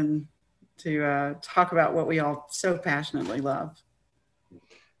 and to talk about what we all so passionately love.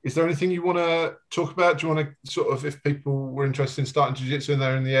 Is there anything you want to talk about? Do you want to sort of, if people were interested in starting jiu-jitsu and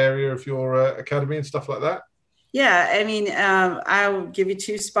they're in the area of your academy and stuff like that? Yeah, I mean, I'll give you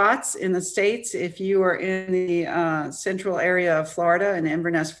 2 spots in the States. If you are in the central area of Florida, in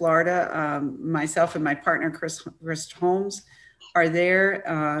Inverness, Florida, myself and my partner, Chris Holmes, are there,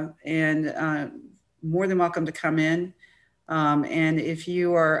 and more than welcome to come in. And if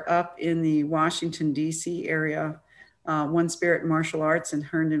you are up in the Washington, D.C. area, One Spirit Martial Arts in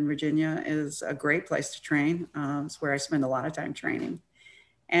Herndon, Virginia is a great place to train. It's where I spend a lot of time training.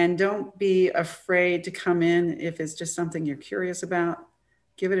 And don't be afraid to come in if it's just something you're curious about.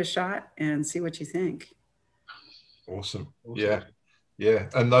 Give it a shot and see what you think. Awesome. Yeah.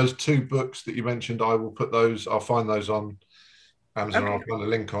 And those 2 books that you mentioned, I'll find those on Amazon. Okay. I'll find a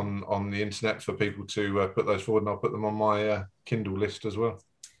link on the internet for people to put those forward, and I'll put them on my Kindle list as well.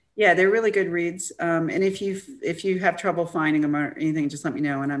 Yeah, they're really good reads. And if you have trouble finding them or anything, just let me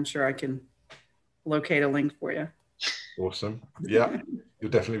know, and I'm sure I can locate a link for you. Awesome. Yeah.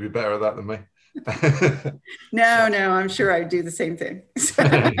 You'll definitely be better at that than me. No, I'm sure I do the same thing.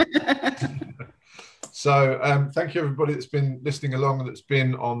 So thank you everybody that's been listening along and that's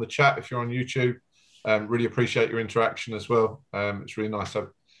been on the chat. If you're on YouTube, really appreciate your interaction as well. It's really nice to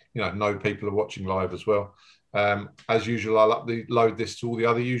know people are watching live as well. As usual, I'll upload this to all the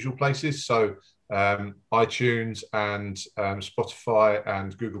other usual places. So iTunes and Spotify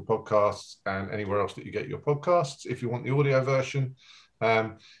and Google Podcasts and anywhere else that you get your podcasts if you want the audio version.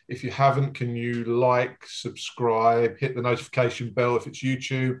 If you haven't, can you subscribe, hit the notification bell if it's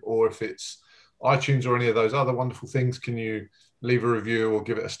YouTube, or if it's iTunes or any of those other wonderful things, can you leave a review or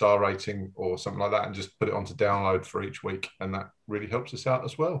give it a star rating or something like that and just put it onto download for each week, and that really helps us out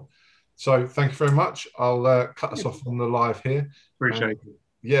as well. So thank you very much. I'll cut us off on the live here. Appreciate it.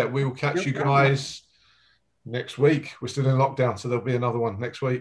 Yeah, we will catch you guys next week. We're still in lockdown, so there'll be another one next week.